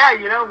 yeah,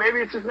 maybe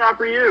it's just not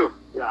for you.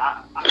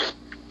 Yeah, I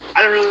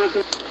didn't really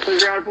listen to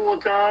Drowning Pool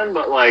a ton,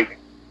 but like,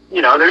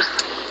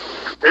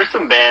 there's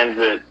some bands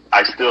that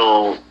I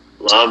still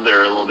love.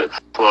 They're a little bit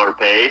slower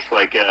pace.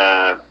 Like,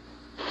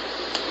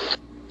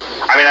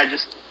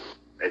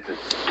 it's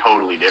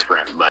totally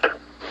different. But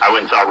I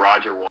went and saw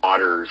Roger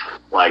Waters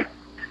like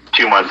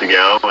 2 months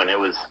ago, and it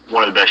was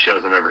one of the best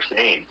shows I've ever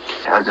seen.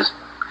 And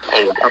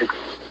it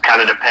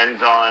kind of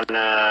depends on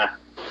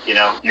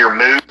your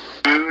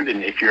mood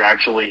and if you're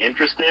actually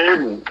interested.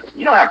 And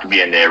you don't have to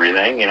be into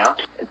everything. I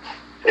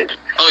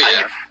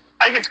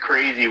think it's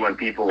crazy when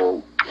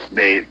people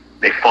they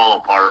fall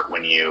apart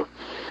when you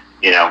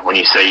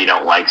say you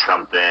don't like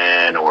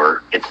something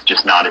or it's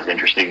just not as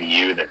interesting to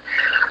you than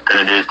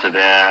it is to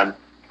them.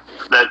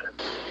 That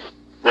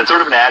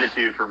sort of an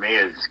attitude for me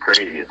is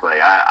crazy. It's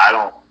like I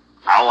don't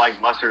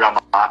like mustard on my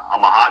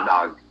hot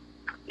dog.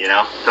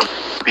 Some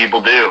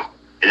people do.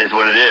 It is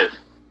what it is.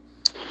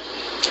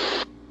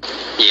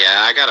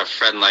 Yeah, I got a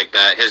friend like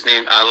that. His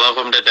name, I love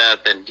him to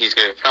death, and he's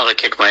gonna probably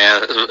kick my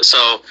ass.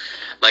 So,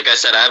 like I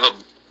said, I have a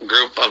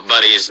group of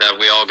buddies that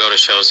we all go to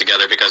shows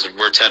together because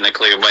we're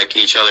technically like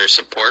each other's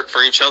support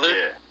for each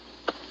other.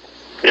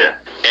 Yeah.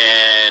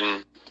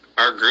 And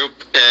our group,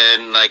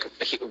 and like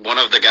one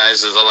of the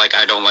guys is like,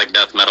 I don't like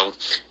death metal,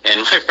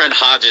 and my friend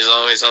Hodge is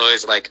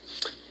always like,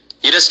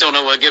 you just don't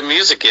know what good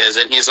music is,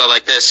 and he's all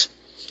like this.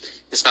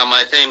 It's not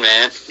my thing,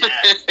 man. Yeah.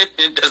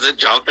 It doesn't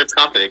jump the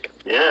topic.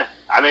 Yeah,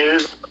 I mean, it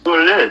is what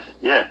it is.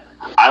 Yeah,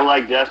 I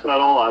like death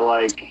metal. I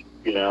like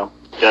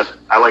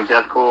I like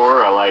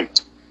deathcore. I like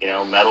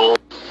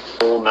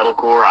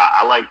metalcore.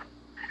 I like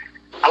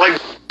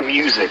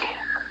music.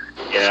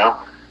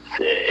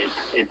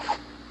 It's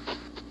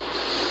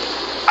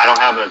I don't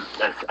have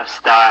a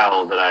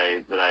style that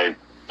I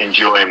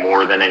enjoy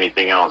more than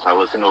anything else. I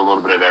listen to a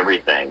little bit of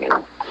everything,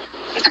 and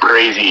it's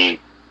crazy,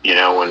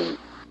 when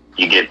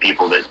you get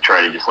people that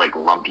try to just like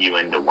lump you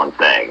into one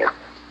thing.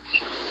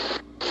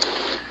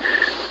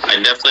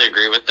 I definitely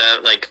agree with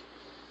that. Like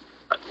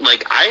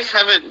I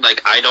haven't,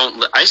 like, I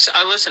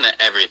listen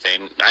to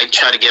everything. I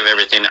try to give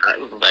everything.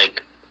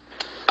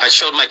 I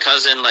showed my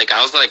cousin, like,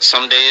 I was like,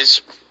 some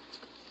days,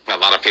 a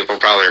lot of people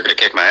probably are going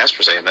to kick my ass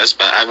for saying this,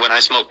 but when I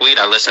smoke weed,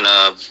 I listen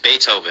to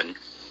Beethoven,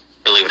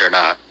 believe it or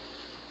not.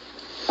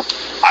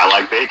 I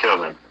like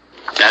Beethoven.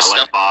 I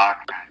like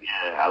Bach.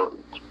 Yeah,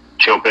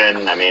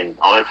 Chopin. I mean,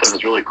 all that stuff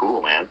is really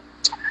cool, man.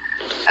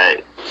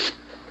 You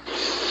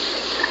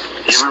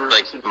ever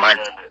listen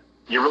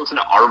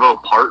to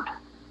Arvo Part?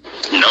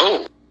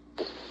 No.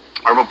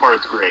 Arvo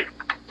Part's great.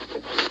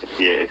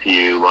 If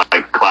you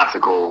like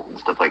classical and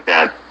stuff like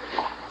that,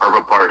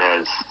 Arvo Part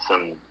has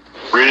some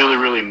really,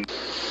 really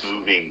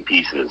moving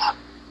pieces.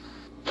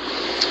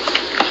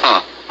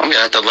 Huh. I'm going to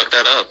have to look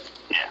that up.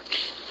 Yeah.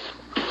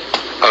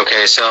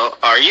 Okay, so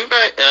are you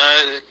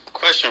guys,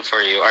 question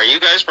for you, are you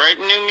guys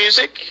writing new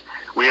music?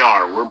 We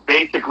are. We're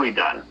basically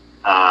done.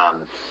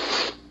 We're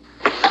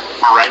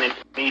writing an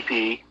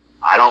EP.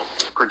 I don't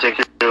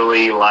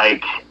particularly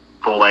like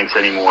full lengths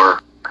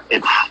anymore.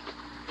 It's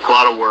a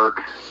lot of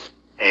work,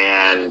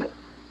 and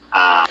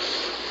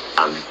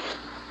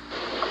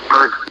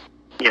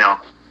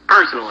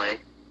personally,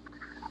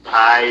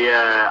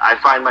 I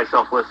find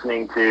myself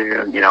listening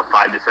to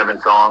 5 to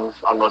 7 songs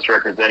on most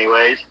records,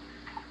 anyways,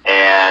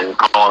 and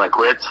calling it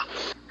quits.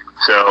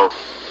 So,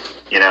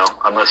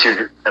 unless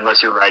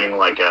you're writing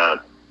like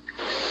a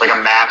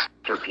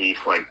masterpiece,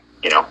 like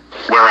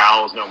Where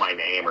Owls Know My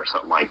Name or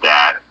something like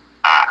that,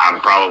 I'm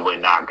probably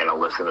not going to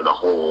listen to the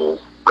whole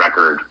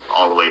record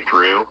all the way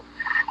through.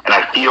 And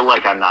I feel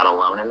like I'm not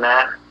alone in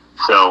that.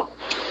 So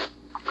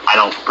I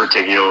don't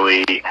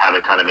particularly have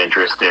a ton of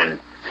interest in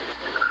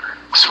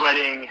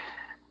sweating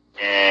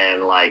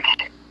and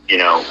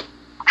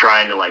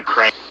trying to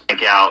crank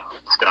out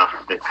stuff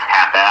that's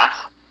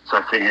half-assed. So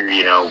I figure,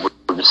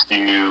 we'll just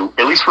do,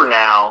 at least for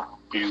now,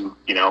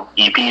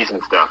 EPs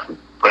and stuff.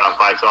 Put out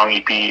 5-song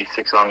EPs,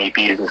 6-song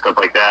EPs and stuff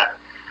like that.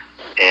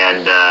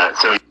 And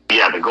so,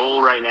 yeah, the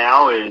goal right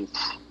now is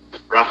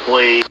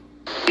roughly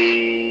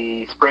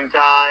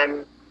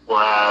springtime.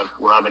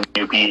 we'll have a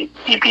new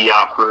EP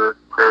out for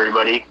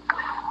everybody.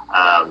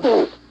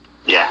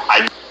 Yeah,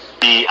 I'd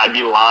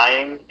be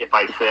lying if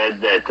I said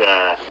that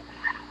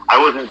I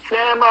wasn't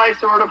semi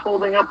sort of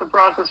holding up the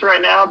process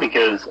right now,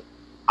 because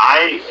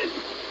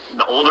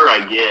the older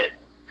I get,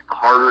 the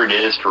harder it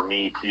is for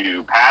me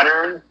to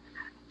pattern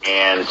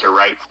and to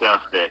write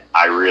stuff that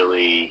I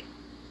really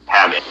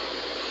have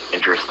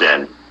interest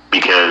in,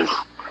 because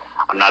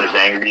I'm not as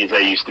angry as I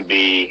used to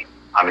be.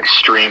 I'm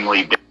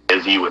extremely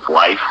busy with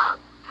life.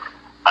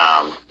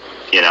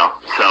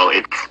 So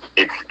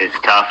it's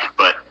tough,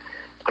 but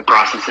the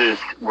processes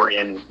we're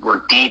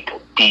deep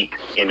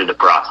into the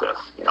process.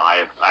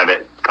 I have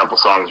a couple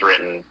songs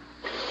written.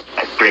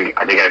 I think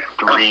I have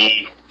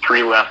three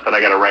left that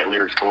I got to write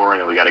lyrics for,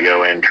 and then we got to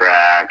go in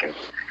track and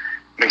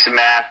mix and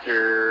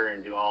master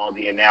and do all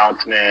the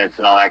announcements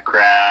and all that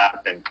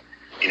crap, and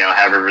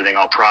have everything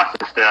all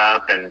processed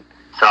up. And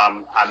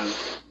so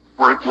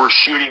we're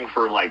shooting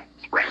for like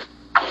spring.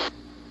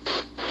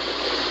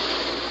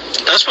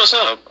 That's what's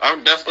up.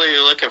 I'm definitely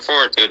looking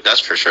forward to it. That's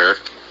for sure.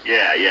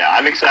 Yeah,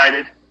 I'm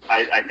excited.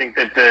 I think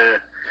that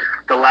the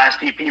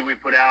last EP we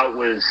put out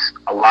was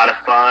a lot of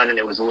fun, and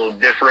it was a little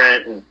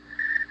different. And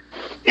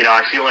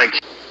I feel like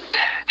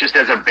just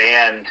as a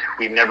band,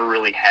 we've never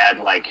really had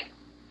like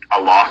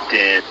a locked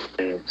in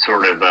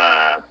sort of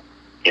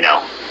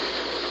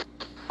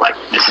like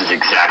this is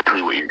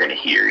exactly what you're going to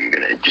hear. You're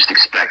going to just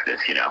expect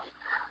this.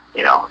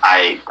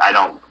 I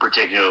don't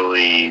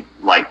particularly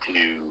like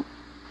to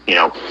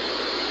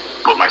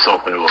put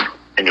myself into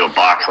a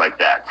box like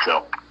that.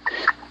 So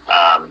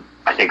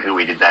I think that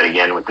we did that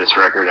again with this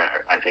record.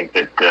 I think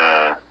that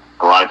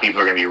a lot of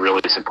people are going to be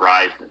really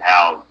surprised at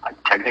how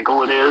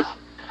technical it is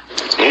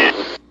and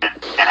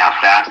how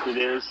fast it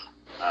is.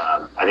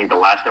 I think the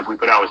last stuff we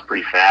put out was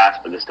pretty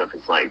fast, but this stuff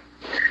is like,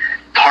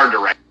 it's hard to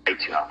write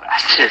to how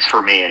fast it is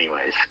for me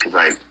anyways, because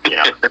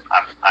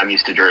I'm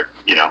used to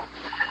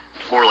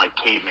more like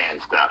caveman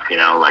stuff,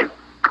 like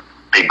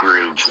big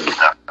grooves and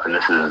stuff, and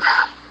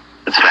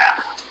it's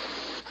fast.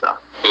 So,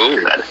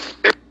 ooh, there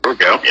we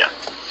go. Yeah.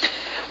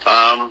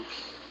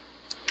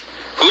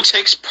 Who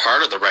takes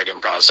part of the writing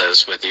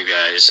process with you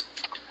guys?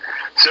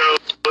 So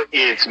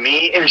it's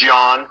me and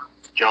John.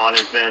 John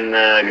has been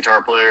a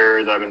guitar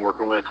player that I've been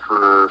working with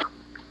for.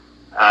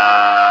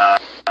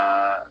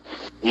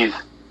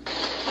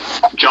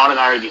 John and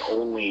I are the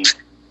only,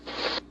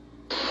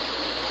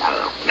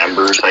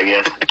 members, I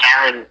guess.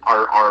 Aaron,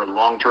 our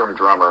long-term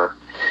drummer,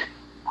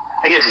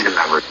 I guess he's a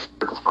member at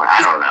this point.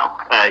 I don't know.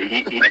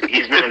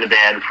 He's been in the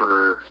band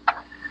for,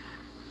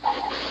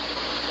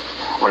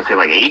 I want to say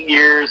like 8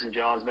 years, and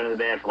John's been in the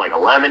band for like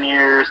 11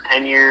 years,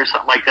 10 years,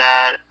 something like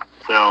that.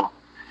 So,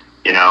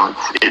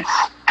 it's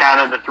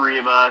kind of the three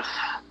of us,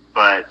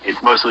 but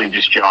it's mostly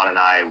just John and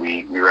I.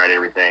 We write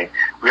everything.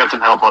 We got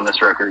some help on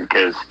this record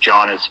because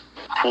John is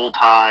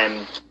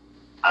full-time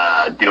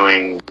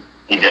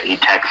he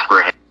texts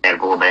for a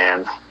handful of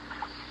bands.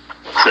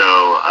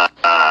 So,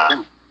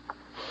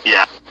 he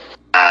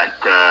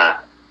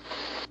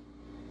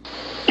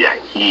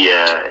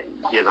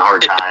has a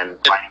hard time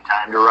finding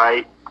time to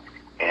write,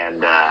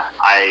 and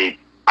I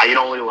can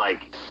only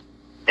like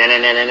do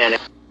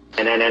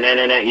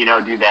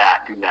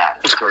that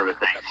sort of a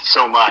thing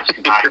so much,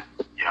 because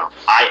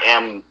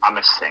I'm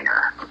a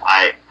singer.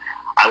 I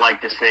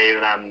like to say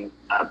that I'm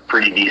a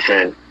pretty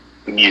decent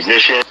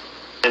musician,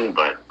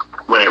 but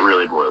when it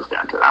really boils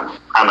down to it,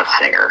 I'm a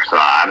singer, so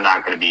I'm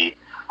not going to be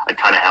a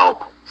ton of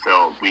help.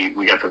 So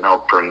we got some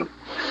help from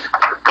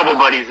a couple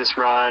buddies this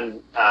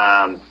run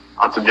on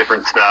some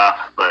different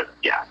stuff, but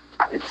yeah,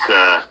 it's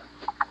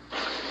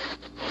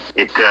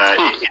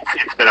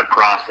been a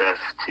process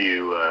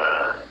to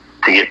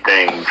get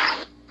things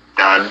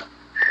done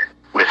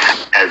with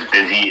as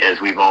busy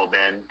as we've all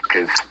been,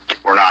 because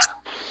we're not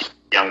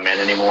young men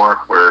anymore.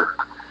 We're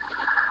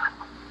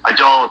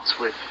adults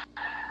with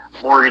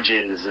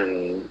mortgages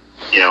and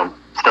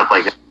stuff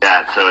like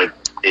that. So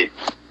it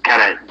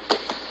kind of,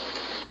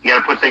 you got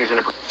to put things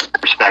into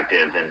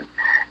perspective, and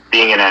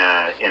being in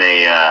a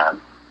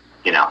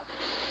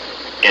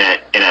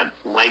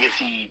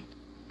legacy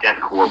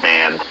deathcore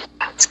band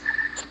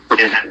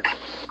isn't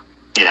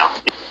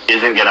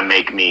going to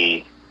make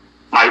me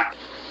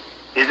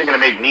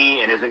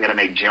and isn't going to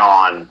make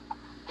John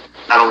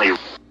not only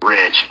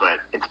rich,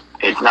 but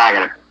it's not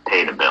going to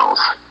pay the bills.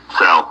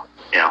 So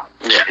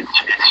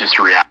it's just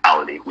a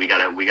reality. We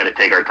gotta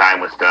take our time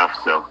with stuff.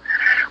 So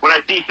when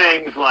I see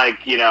things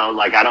like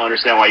like I don't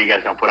understand why you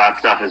guys don't put out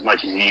stuff as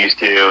much as you used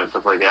to and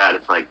stuff like that,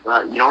 it's like,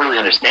 well, you don't really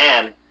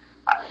understand.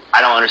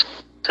 I don't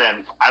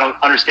understand. I don't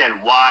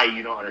understand why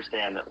you don't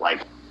understand that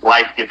like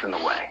life gets in the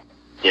way.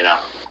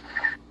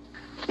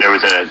 There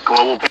was a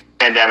global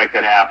pandemic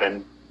that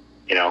happened.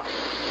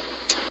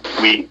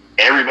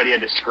 Everybody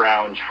had to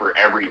scrounge for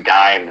every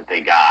dime that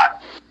they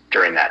got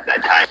during that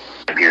time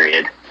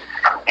period.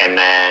 And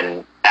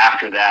then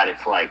after that,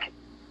 it's like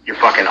you're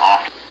fucking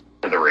off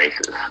to the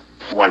races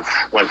once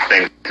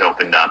things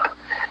opened up.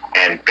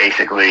 And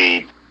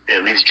basically,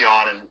 at least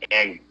John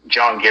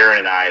Garrett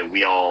and I,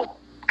 we all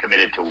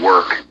committed to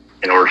work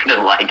in order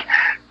to like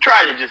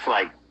try to just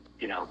like,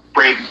 you know,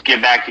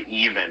 get back to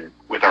even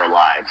with our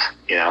lives,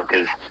 you know,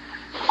 because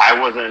I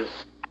wasn't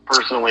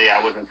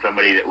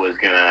somebody that was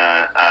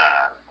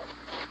gonna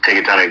take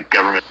a ton of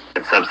government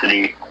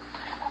subsidy.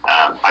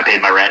 I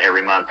paid my rent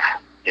every month.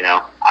 You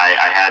know,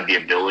 I had the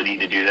ability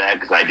to do that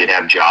because I did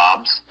have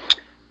jobs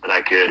that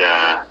I could,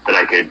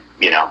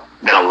 you know,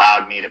 that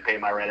allowed me to pay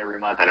my rent every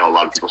month. I know a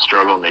lot of people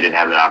struggle and they didn't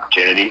have that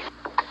opportunity,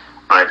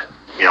 but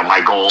you know,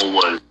 my goal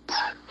was,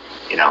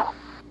 you know,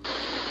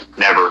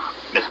 never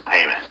miss a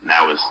payment, and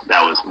that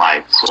was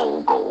my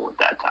sole goal at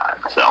that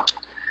time. So,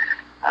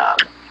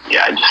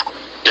 yeah, I just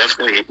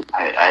definitely,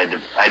 I had to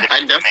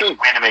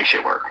make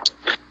shit work.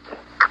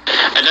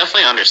 I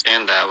definitely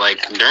understand that.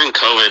 Like during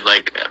COVID,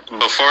 like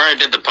before I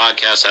did the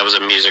podcast, I was a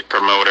music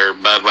promoter,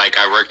 but like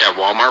I worked at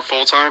Walmart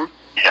full time.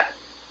 Yeah.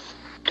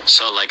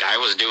 So like I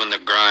was doing the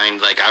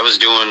grind, like I was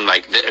doing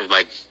like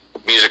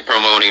music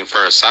promoting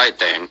for a side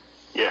thing.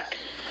 Yeah.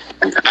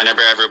 I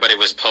remember everybody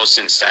was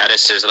posting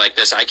statuses like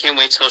this. I can't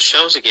wait till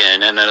shows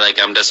again, and then like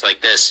I'm just like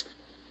this.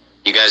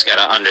 You guys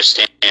gotta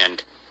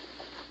understand.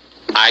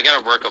 I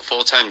gotta work a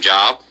full-time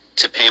job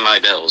to pay my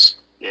bills.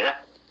 Yeah.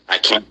 I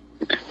can't.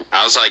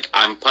 I was like,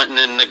 I'm putting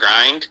in the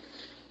grind,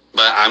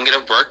 but I'm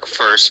gonna work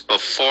first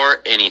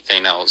before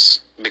anything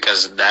else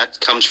because that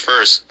comes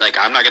first. Like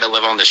I'm not gonna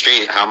live on the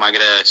street. How am I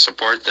gonna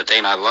support the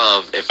thing I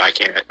love if I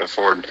can't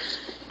afford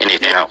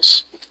anything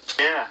else?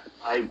 Yeah.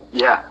 I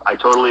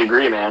totally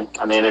agree, man.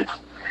 I mean, it's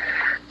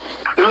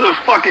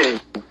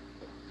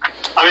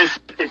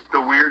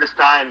the weirdest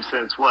time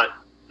since what,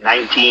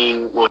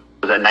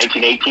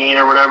 1918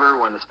 or whatever,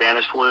 when the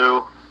Spanish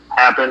flu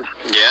happened.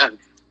 Yeah.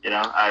 You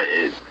know,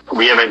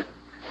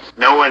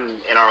 no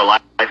one in our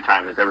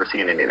lifetime has ever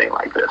seen anything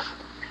like this.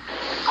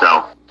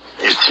 So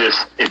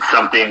it's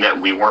something that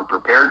we weren't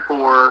prepared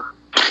for.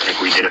 I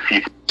think we did a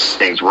few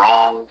things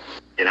wrong.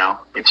 You know,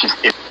 it's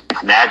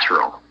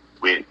natural.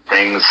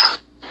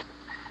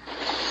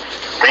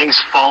 Things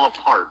fall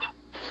apart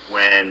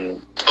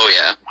when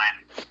the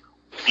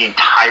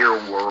entire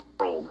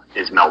world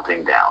is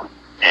melting down.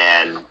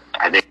 And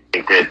I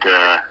think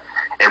that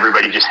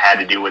everybody just had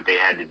to do what they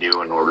had to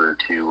do in order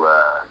to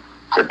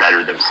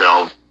better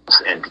themselves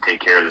and to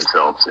take care of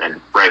themselves,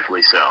 and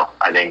rightfully so.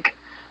 I think,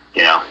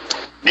 you know,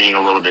 being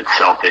a little bit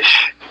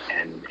selfish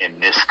in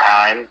this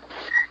time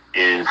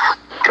is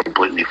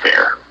completely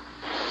fair.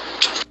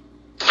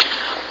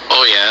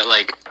 Oh yeah,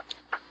 like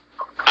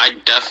I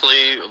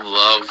definitely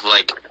love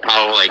like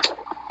how like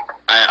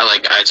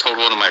I told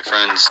one of my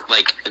friends,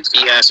 like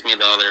he asked me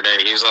the other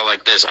day, he was all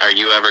like this, are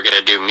you ever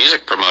gonna do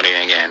music promoting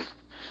again?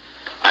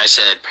 I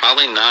said,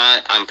 probably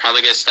not. I'm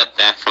probably gonna step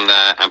back from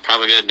that. I'm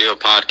probably gonna do a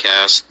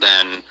podcast.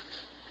 Then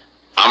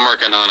I'm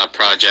working on a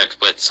project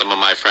with some of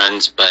my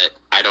friends, but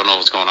I don't know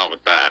what's going on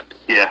with that.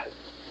 Yeah.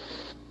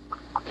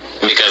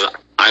 Because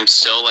I'm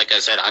still, like I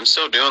said, I'm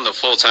still doing the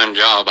full-time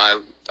job.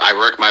 I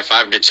work my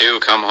 5 to 2,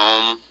 come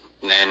home,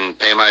 and then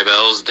pay my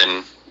bills,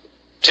 then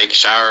take a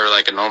shower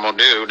like a normal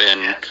dude,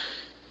 and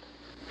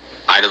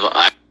I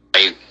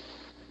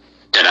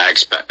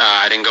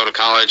didn't go to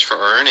college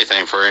or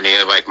anything for any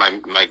of like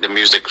the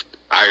music.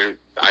 I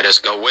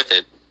just go with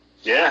it.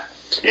 Yeah,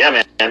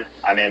 man.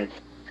 I mean,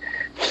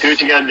 do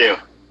what you gotta do.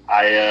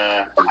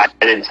 I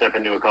didn't step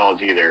into a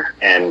college either,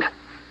 and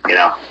you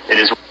know, it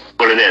is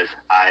what it is.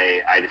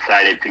 I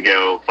decided to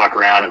go fuck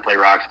around and play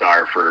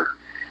Rockstar for,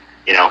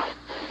 you know,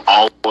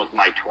 all of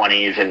my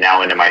 20s and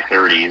now into my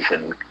 30s,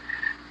 and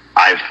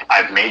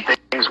I've made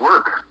things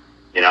work.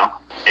 You know,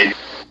 it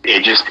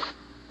just,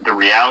 the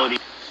reality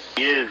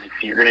is,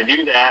 if you're going to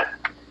do that,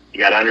 you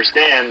got to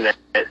understand that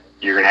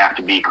you're going to have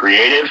to be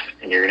creative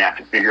and you're going to have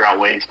to figure out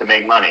ways to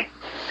make money.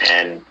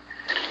 And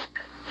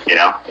you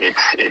know,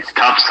 it's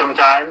tough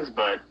sometimes,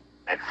 but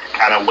that's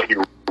kind of what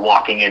you're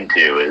walking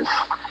into. Is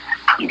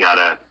you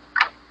gotta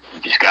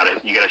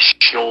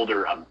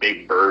shoulder a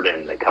big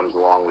burden that comes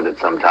along with it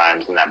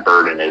sometimes, and that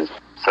burden is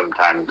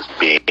sometimes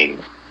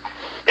being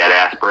dead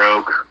ass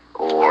broke,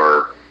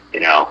 or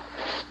you know,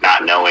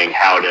 not knowing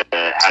how to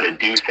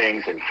do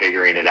things and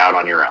figuring it out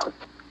on your own.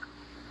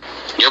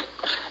 Yep,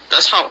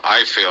 that's how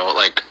I feel.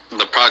 Like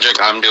the project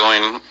I'm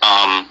doing,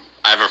 I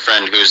have a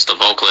friend who's the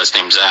vocalist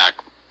named Zach,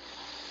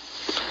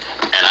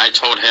 and I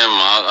told him,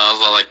 I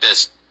was like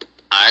this,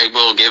 I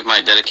will give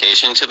my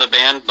dedication to the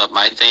band, but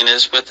my thing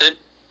is with it,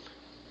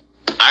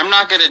 I'm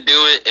not going to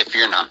do it if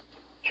you're not.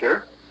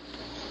 Sure.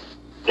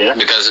 Yeah.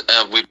 Because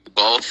we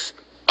both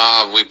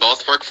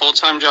work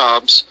full-time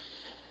jobs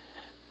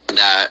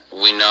that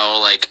we know,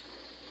 like,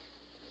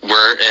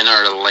 we're in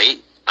our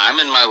I'm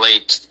in my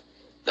late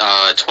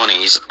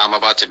 20s. I'm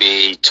about to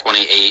be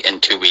 28 in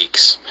 2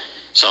 weeks.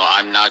 So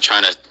I'm not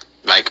trying to,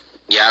 like,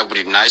 yeah, it would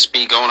be nice to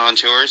be going on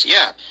tours,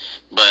 yeah.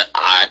 But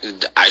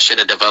I should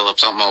have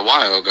developed something a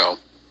while ago.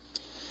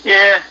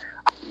 Yeah.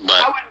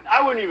 But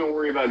I wouldn't even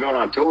worry about going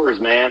on tours,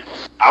 man.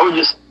 I would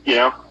just, you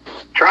know,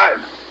 try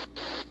to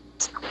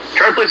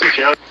play some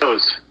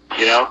shows,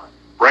 you know,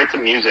 write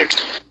some music.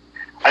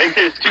 I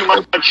think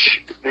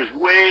there's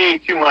way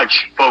too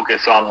much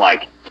focus on,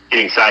 like,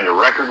 getting signed to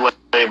record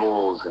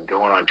labels and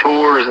going on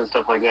tours and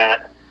stuff like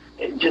that.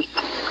 just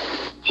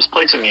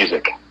play some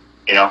music.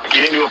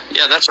 Get into a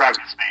that's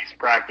practice space.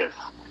 Practice.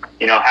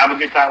 Have a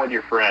good time with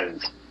your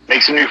friends.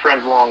 Make some new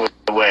friends along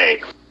the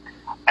way.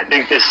 I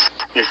think this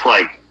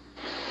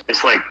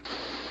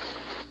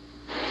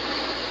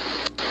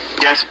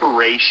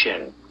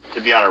desperation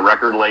to be on a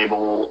record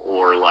label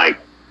or to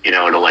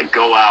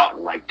go out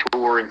and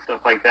tour and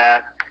stuff like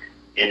that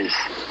is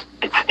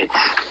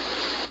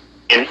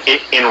in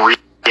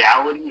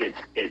reality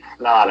it's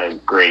not a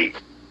great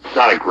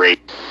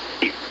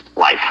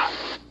life.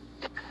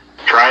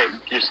 Try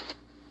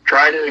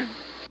to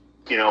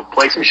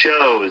play some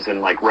shows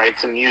and write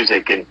some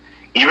music and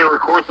even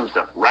record some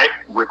stuff.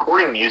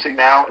 Recording music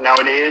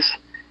nowadays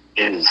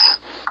is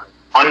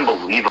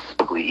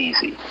unbelievably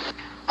easy.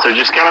 So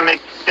just kind of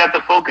make that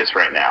the focus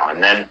right now.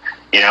 And then,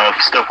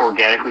 if stuff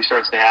organically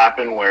starts to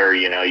happen where,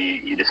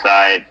 you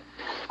decide,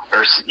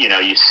 or, you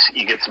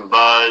get some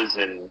buzz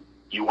and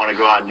you want to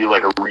go out and do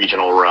a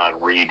regional run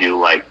where you do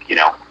 3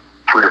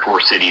 or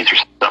 4 cities or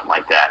something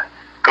like that.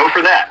 Go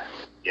for that.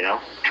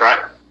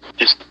 Try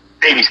just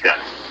baby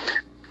steps.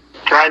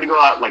 Trying to go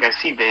out, I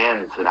see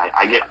bands that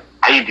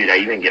I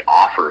even get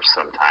offers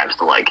sometimes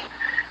to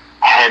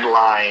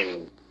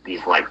headline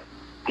these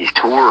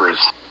tours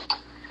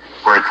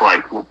where it's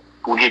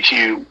we'll get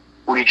you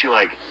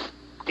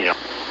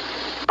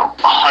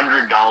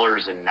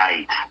 $100 a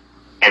night,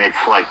 and it's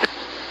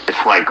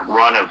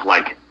run of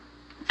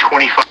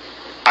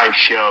 25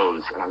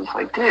 shows, and I'm just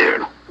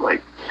dude,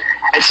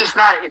 it's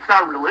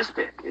not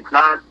realistic. It's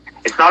not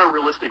a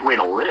realistic way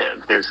to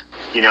live. There's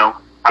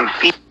I'm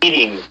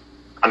feeding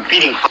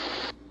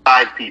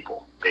 5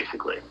 people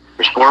basically.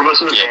 There's 4 of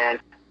us in the band,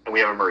 and we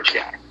have a merch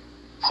guy.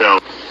 So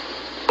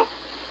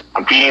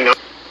I'm feeding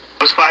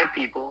those 5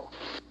 people.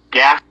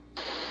 Gas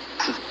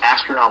is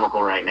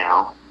astronomical right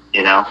now.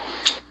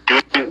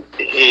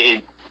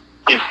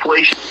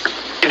 Inflation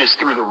is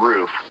through the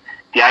roof.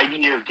 The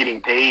idea of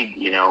getting paid,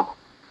 money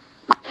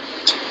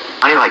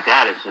like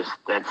that is just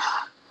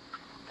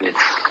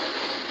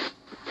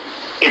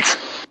it's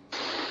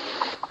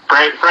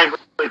frankly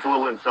it's a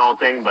little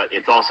insulting, but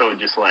it's also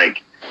just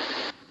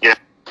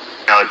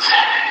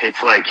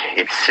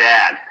it's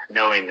sad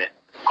knowing that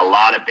a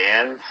lot of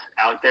bands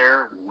out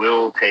there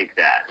will take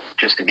that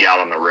just to be out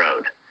on the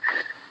road.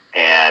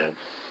 And,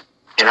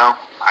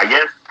 I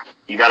guess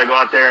you got to go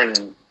out there and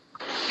you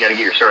got to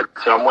get your start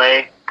some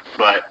way,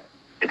 but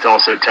it's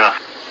also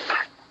tough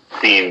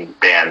seeing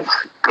bands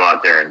go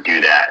out there and do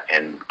that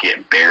and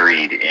get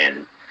buried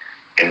in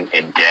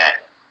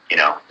debt,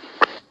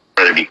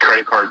 whether it be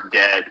credit card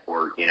debt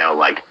or,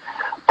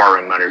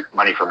 borrowing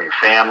money from your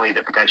family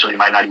that potentially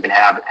might not even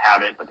have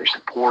it, but they're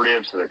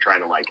supportive. So they're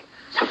trying to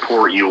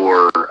support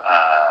your,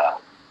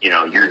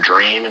 your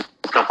dream and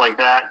stuff like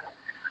that.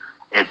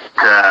 It's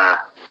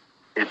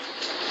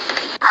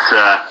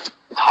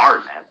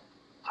hard, man.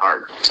 It's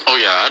hard. Oh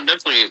yeah,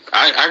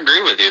 I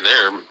agree with you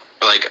there.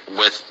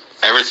 With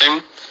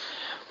everything,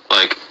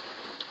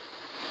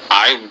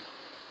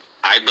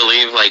 I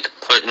believe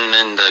putting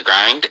in the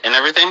grind and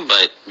everything,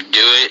 but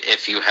do it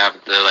if you have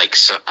the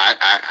so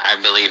I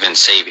believe in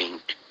saving.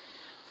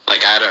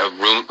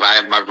 I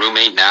have my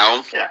roommate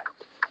now. Yeah.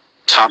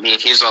 Taught me,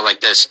 he's all like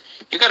this.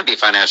 You got to be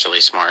financially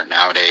smart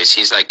nowadays.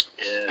 He's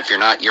if you're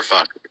not, you're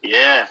fucked.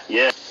 Yeah.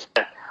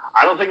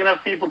 I don't think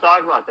enough people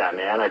talk about that,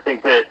 man. I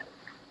think that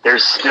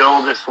there's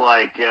still this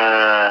kind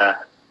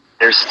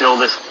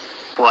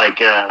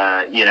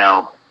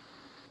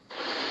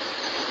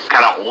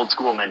of old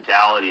school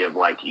mentality of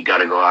you got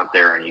to go out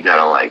there and you got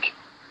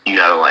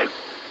to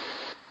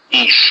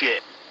eat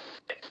shit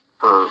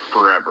for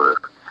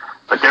forever.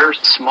 But there's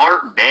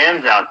smart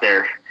bands out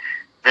there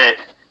that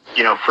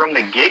from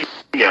the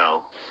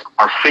get-go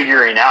are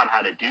figuring out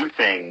how to do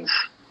things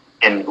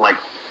in a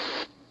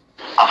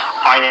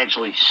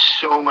financially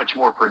so much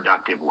more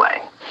productive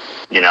way.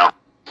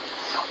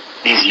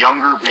 These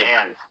younger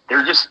bands,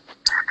 they're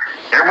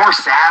more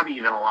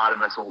savvy than a lot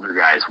of us older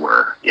guys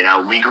were.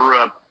 We grew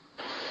up,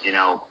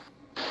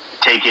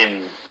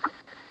 taking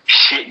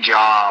shit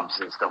jobs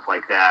and stuff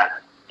like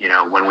that,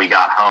 when we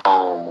got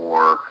home,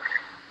 or,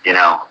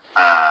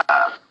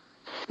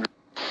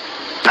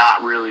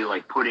 not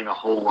really putting a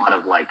whole lot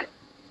of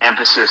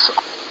emphasis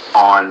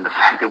on the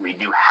fact that we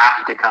do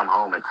have to come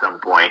home at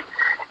some point.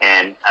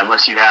 And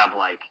unless you have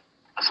a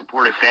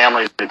supportive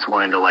family that's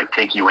willing to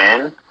take you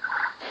in,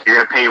 you're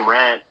going to pay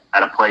rent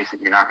at a place that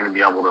you're not going to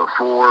be able to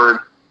afford.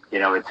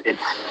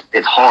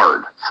 It's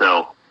hard.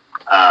 So,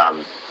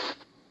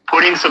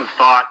 putting some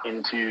thought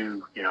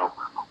into,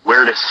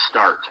 where to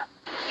start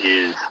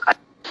is, I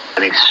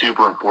think,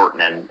 super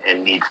important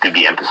and needs to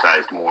be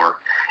emphasized more.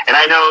 And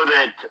I know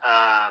that,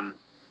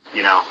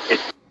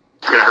 it's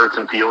going to hurt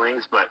some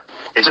feelings, but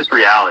it's just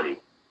reality,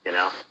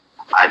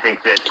 I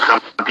think that some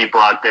people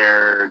out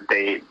there,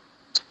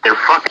 they're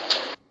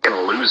fucking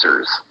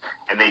losers,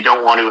 and they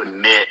don't want to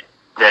admit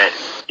that,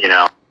 they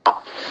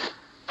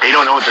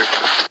don't know what they're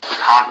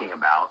talking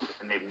about,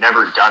 and they've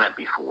never done it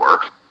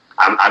before.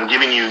 I'm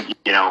giving you,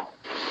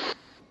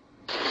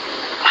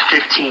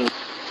 15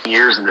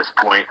 years at this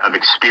point of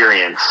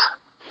experience,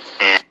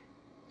 and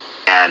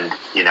And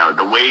you know,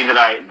 the way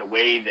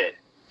that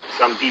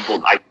some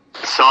people, I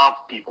saw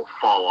people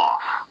fall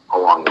off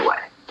along the way,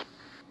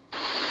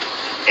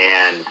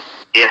 and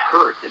it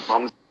hurts. It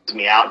bums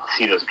me out to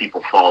see those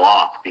people fall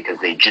off because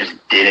they just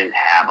didn't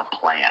have a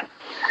plan.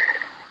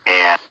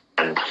 And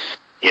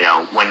you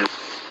know, when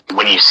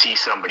you see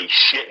somebody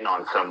shitting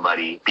on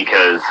somebody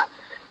because,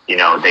 you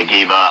know, they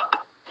gave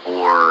up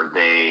or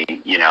they,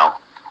 you know,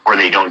 or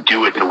they don't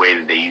do it the way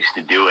that they used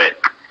to do it,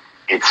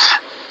 it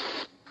sucks.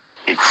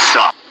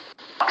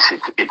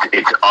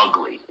 It's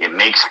ugly. It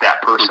makes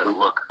that person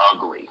look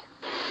ugly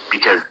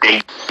because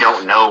they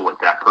don't know what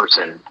that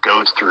person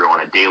goes through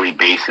on a daily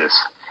basis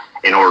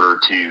in order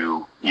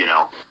to, you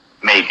know,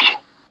 make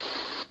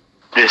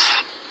this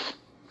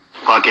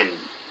fucking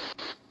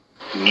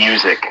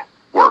music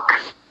work,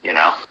 you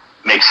know,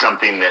 make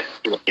something that,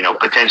 you know,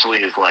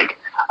 potentially is like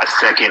a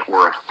second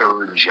or a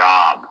third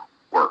job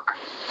work,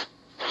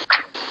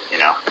 you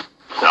know,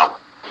 so.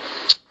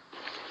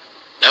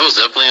 That was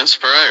definitely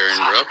inspiring,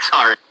 bro.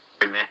 Sorry,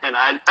 man.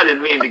 I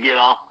didn't mean to get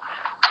all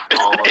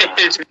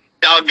It's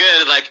all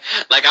good. Like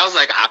I was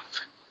like,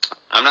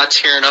 I'm not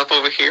tearing up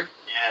over here.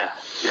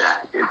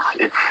 Yeah.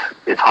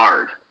 It's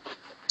hard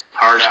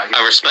out here.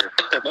 I respect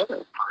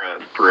that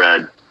for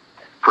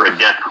a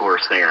deathcore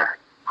singer.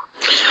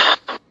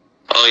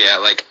 Oh yeah,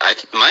 like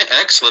my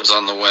ex lives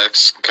on the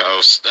West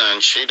Coast, and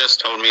she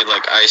just told me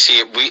like I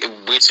see we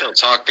still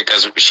talk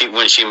because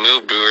when she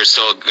moved we were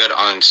still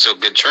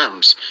good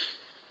terms.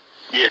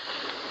 Yeah.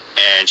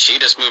 And she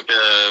just moved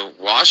to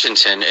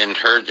Washington, and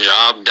her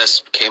job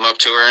just came up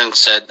to her and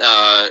said,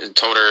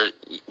 told her,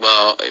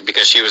 well,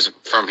 because she was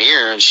from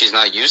here and she's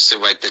not used to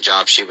like the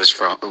job she was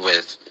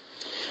with,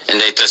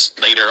 and they just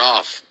laid her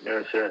off.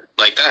 No shit.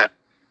 Like that.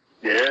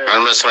 Yeah.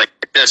 I'm just like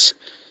this.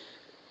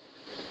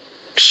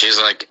 She's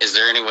like, is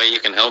there any way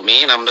you can help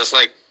me? And I'm just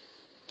like,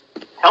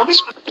 help me?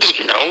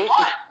 No.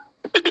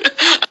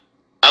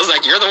 I was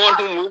like, you're the one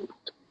who moved.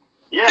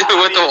 Yeah.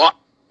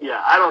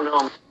 Yeah, I don't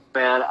know,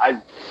 man. I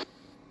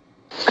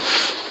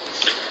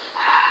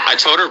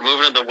told her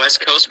moving to the West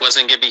Coast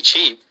wasn't going to be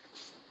cheap.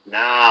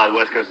 Nah, the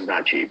West Coast is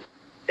not cheap.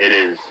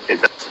 It's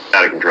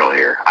out of control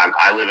here.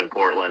 I live in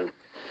Portland.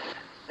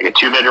 Like a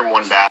 2-bedroom,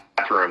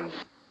 1-bathroom,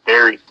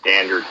 very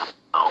standard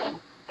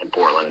home in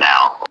Portland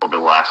now. Over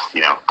the last,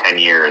 10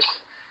 years,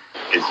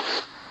 is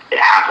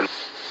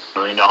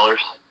 $500,000.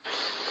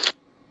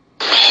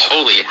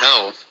 Holy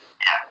hell!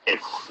 Yeah,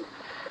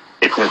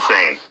 it's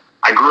insane.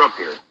 I grew up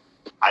here.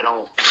 I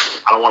don't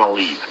want to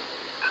leave,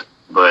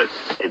 but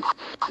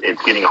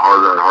it's getting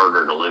harder and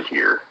harder to live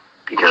here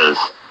because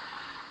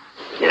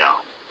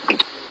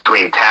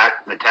between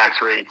the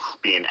tax rates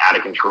being out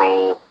of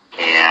control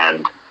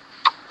and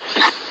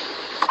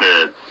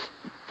the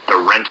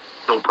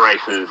rental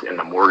prices and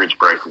the mortgage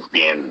prices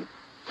being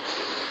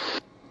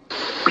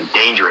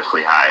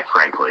dangerously high,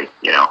 frankly.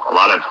 A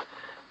lot of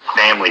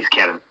families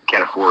can't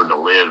afford to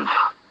live,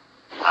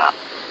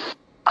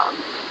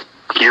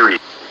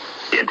 period,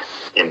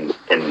 in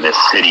this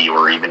city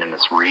or even in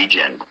this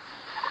region.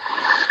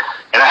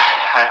 And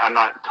I'm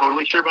not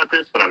totally sure about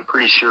this, but I'm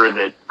pretty sure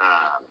that,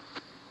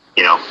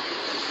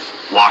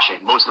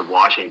 most of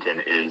Washington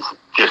is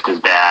just as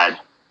bad,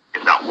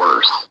 if not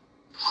worse.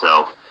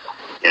 So,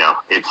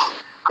 it's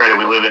granted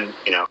we live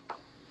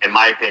in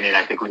my opinion,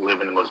 I think we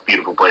live in the most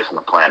beautiful place on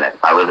the planet.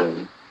 I live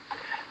in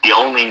the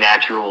only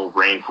natural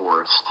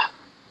rainforest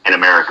in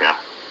America.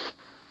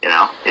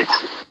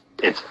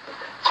 It's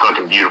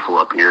fucking beautiful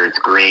up here. It's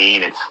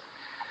green. It's,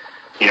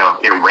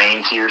 it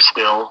rains here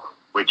still,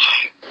 which,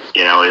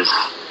 is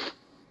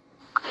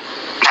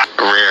a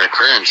rare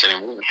occurrence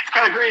anymore. It's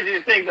kind of crazy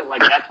to think that,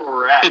 that's where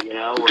we're at,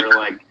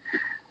 where,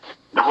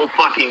 the whole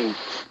fucking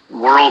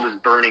world is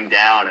burning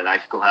down and I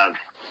still have,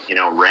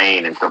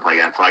 rain and stuff like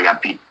that. So I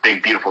got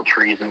big, beautiful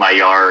trees in my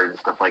yard and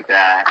stuff like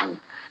that. And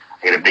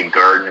I got a big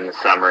garden in the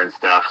summer and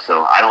stuff.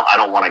 So I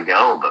don't want to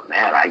go, but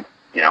man,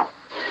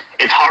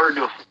 it's hard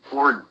to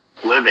afford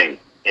living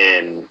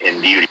in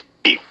beauty,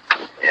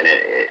 and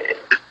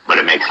but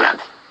it makes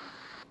sense.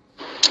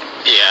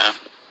 Yeah.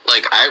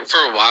 For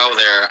a while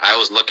there, I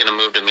was looking to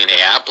move to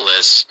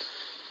Minneapolis.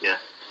 Yeah.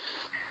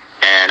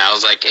 And I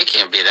was like, it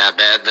can't be that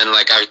bad. Then,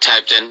 I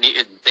typed in,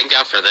 thank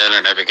God for the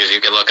internet because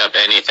you can look up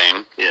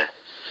anything. Yeah.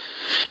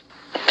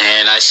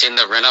 And I seen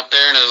the rent up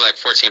there, and it was like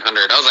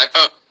 $1,400. I was like,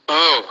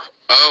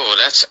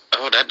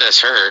 that does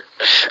hurt.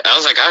 I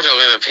was like, I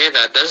don't even pay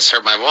that. That does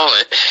hurt my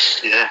wallet.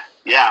 Yeah.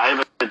 Yeah, I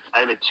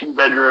have a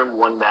 2-bedroom,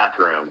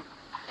 1-bathroom,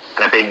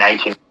 and I pay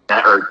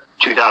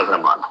 $2,000 a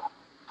month.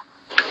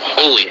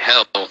 Holy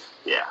hell!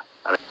 Yeah,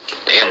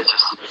 damn. It's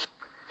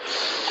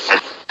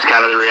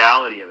kind of the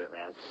reality of it,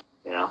 man.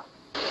 Yeah.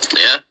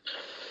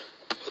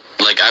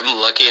 I'm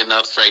lucky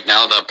enough right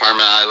now. The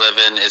apartment I live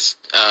in is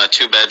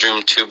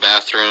 2-bedroom, 2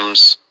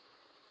 bathrooms,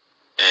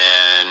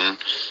 and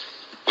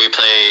we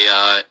pay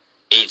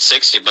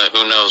 $860. But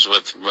who knows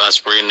with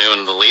us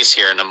renewing the lease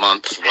here in a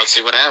month? Let's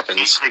see what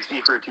happens.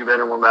 $860 for a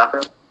 2-bedroom,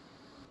 1-bathroom.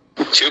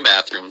 2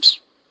 bathrooms.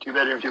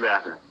 2-bedroom,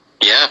 2-bathroom.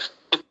 Yeah.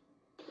 Get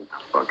the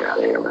fuck out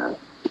of here, man.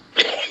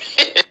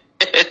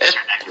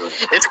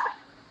 It's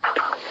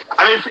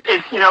I mean,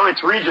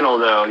 it's regional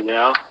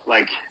though,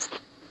 like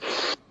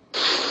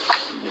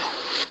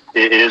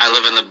it is. I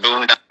live in the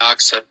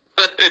boondocks in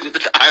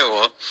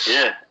Iowa.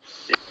 Yeah.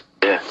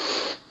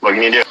 What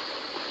can you do?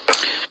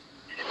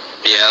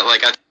 Yeah,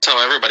 like I tell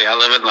everybody, I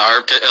live in the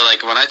armpit.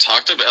 Like when I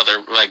talk to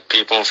other like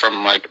people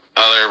from like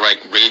other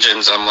like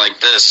regions, I'm like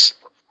this.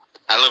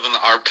 I live in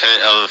the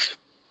armpit of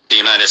the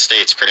United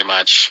States, pretty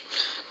much.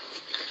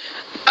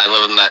 I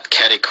live in that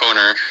catty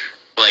corner,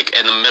 like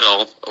in the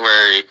middle,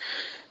 where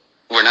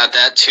we're not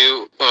that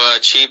too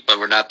cheap, but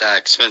we're not that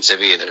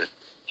expensive either.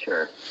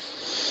 Sure.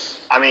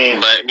 I mean,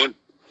 but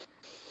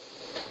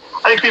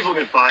I think people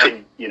can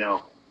find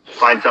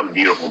something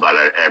beautiful about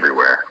it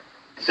everywhere.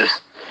 It's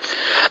just,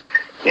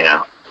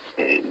 I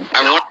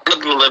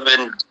wanted to live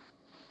in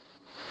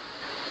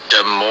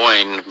Des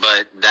Moines,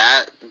 but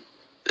that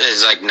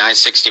is like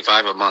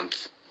 $965 a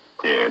month,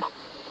 dude.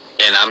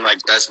 And I'm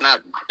like, that's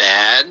not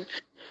bad,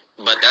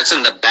 but that's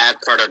in the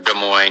bad part of Des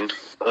Moines.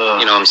 You know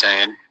what I'm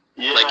saying?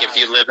 Yeah. Like if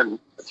you live in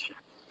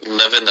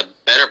the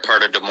better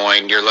part of Des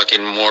Moines, you're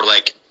looking more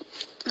like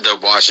the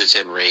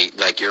Washington rate.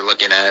 Like you're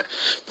looking at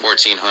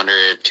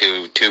 $1,400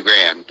 to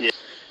 $2,000.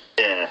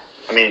 Yeah.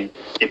 I mean,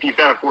 if you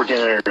found a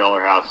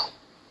 $1,400 house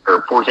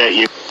or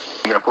even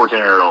a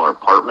 $1,400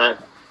 apartment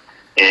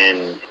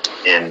in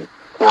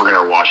Oregon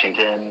or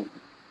Washington,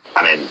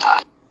 I mean,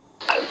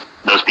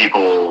 those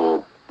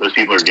people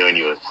are doing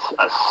you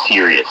a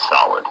serious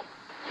solid.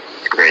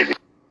 It's crazy.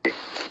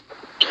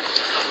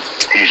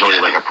 It's usually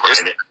like a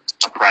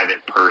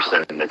private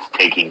person that's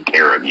taking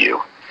care of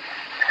you.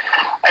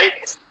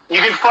 You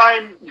can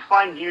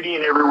find beauty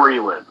in everywhere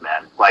you live,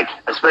 man. Like,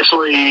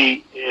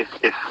 especially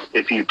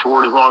if you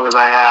toured as long as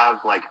I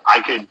have, like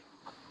I could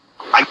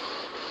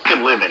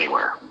live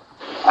anywhere.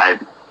 I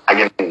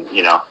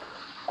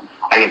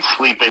can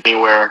sleep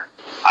anywhere.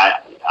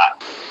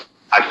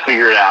 I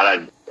figured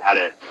out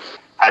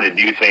how to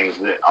do things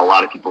that a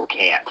lot of people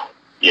can't,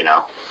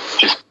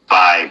 just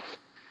by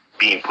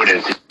being put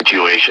in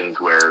situations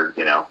where,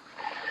 you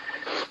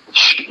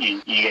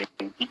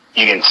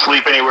can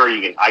sleep anywhere.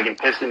 I can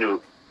piss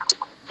into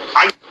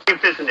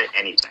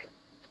anything.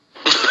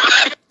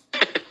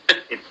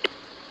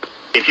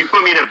 If you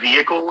put me in a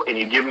vehicle and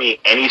you give me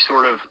any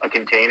sort of a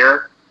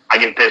container, I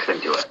can piss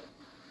into it.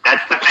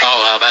 That's the thing.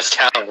 Oh, wow, that's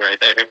talent right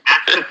there.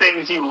 That's the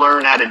things you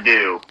learn how to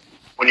do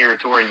when you're a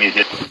touring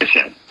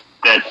musician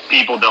that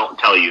people don't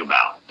tell you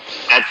about.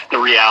 That's the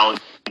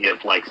reality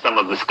of like some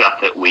of the stuff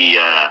that we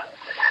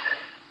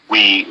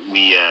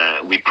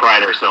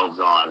pride ourselves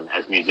on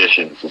as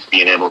musicians, is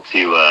being able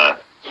to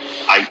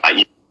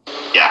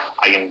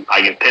I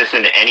can piss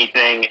into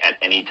anything at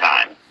any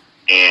time,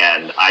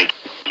 and I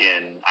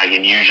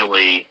can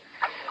usually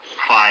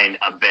find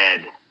a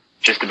bed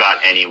just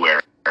about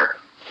anywhere,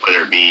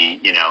 whether it be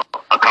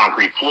a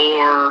concrete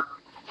floor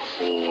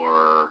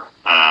or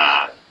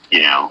a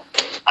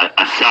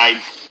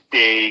side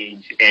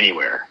stage,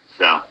 anywhere.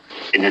 So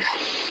it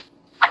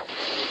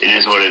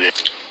is what it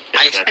is.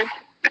 That's what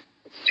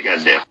you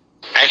gotta do.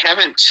 I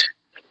haven't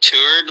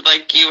toured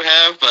like you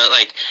have, but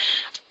like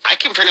I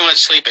can pretty much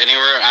sleep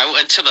anywhere. I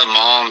went to the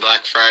mall on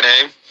Black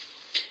Friday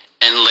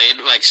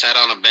and sat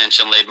on a bench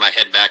and laid my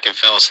head back and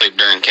fell asleep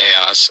during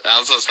chaos. I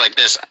was just like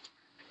this.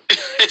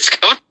 It's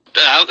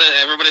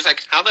everybody's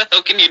like, how the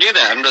hell can you do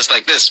that? I'm just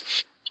like this.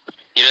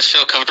 You just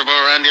feel comfortable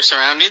around your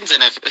surroundings,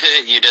 and if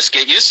you just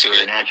get used to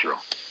it. Natural.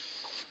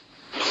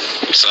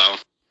 So, all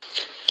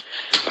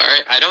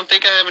right. I don't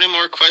think I have any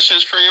more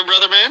questions for you,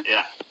 brother man.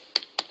 Yeah.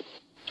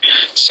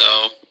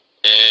 So,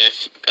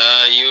 if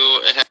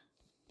you have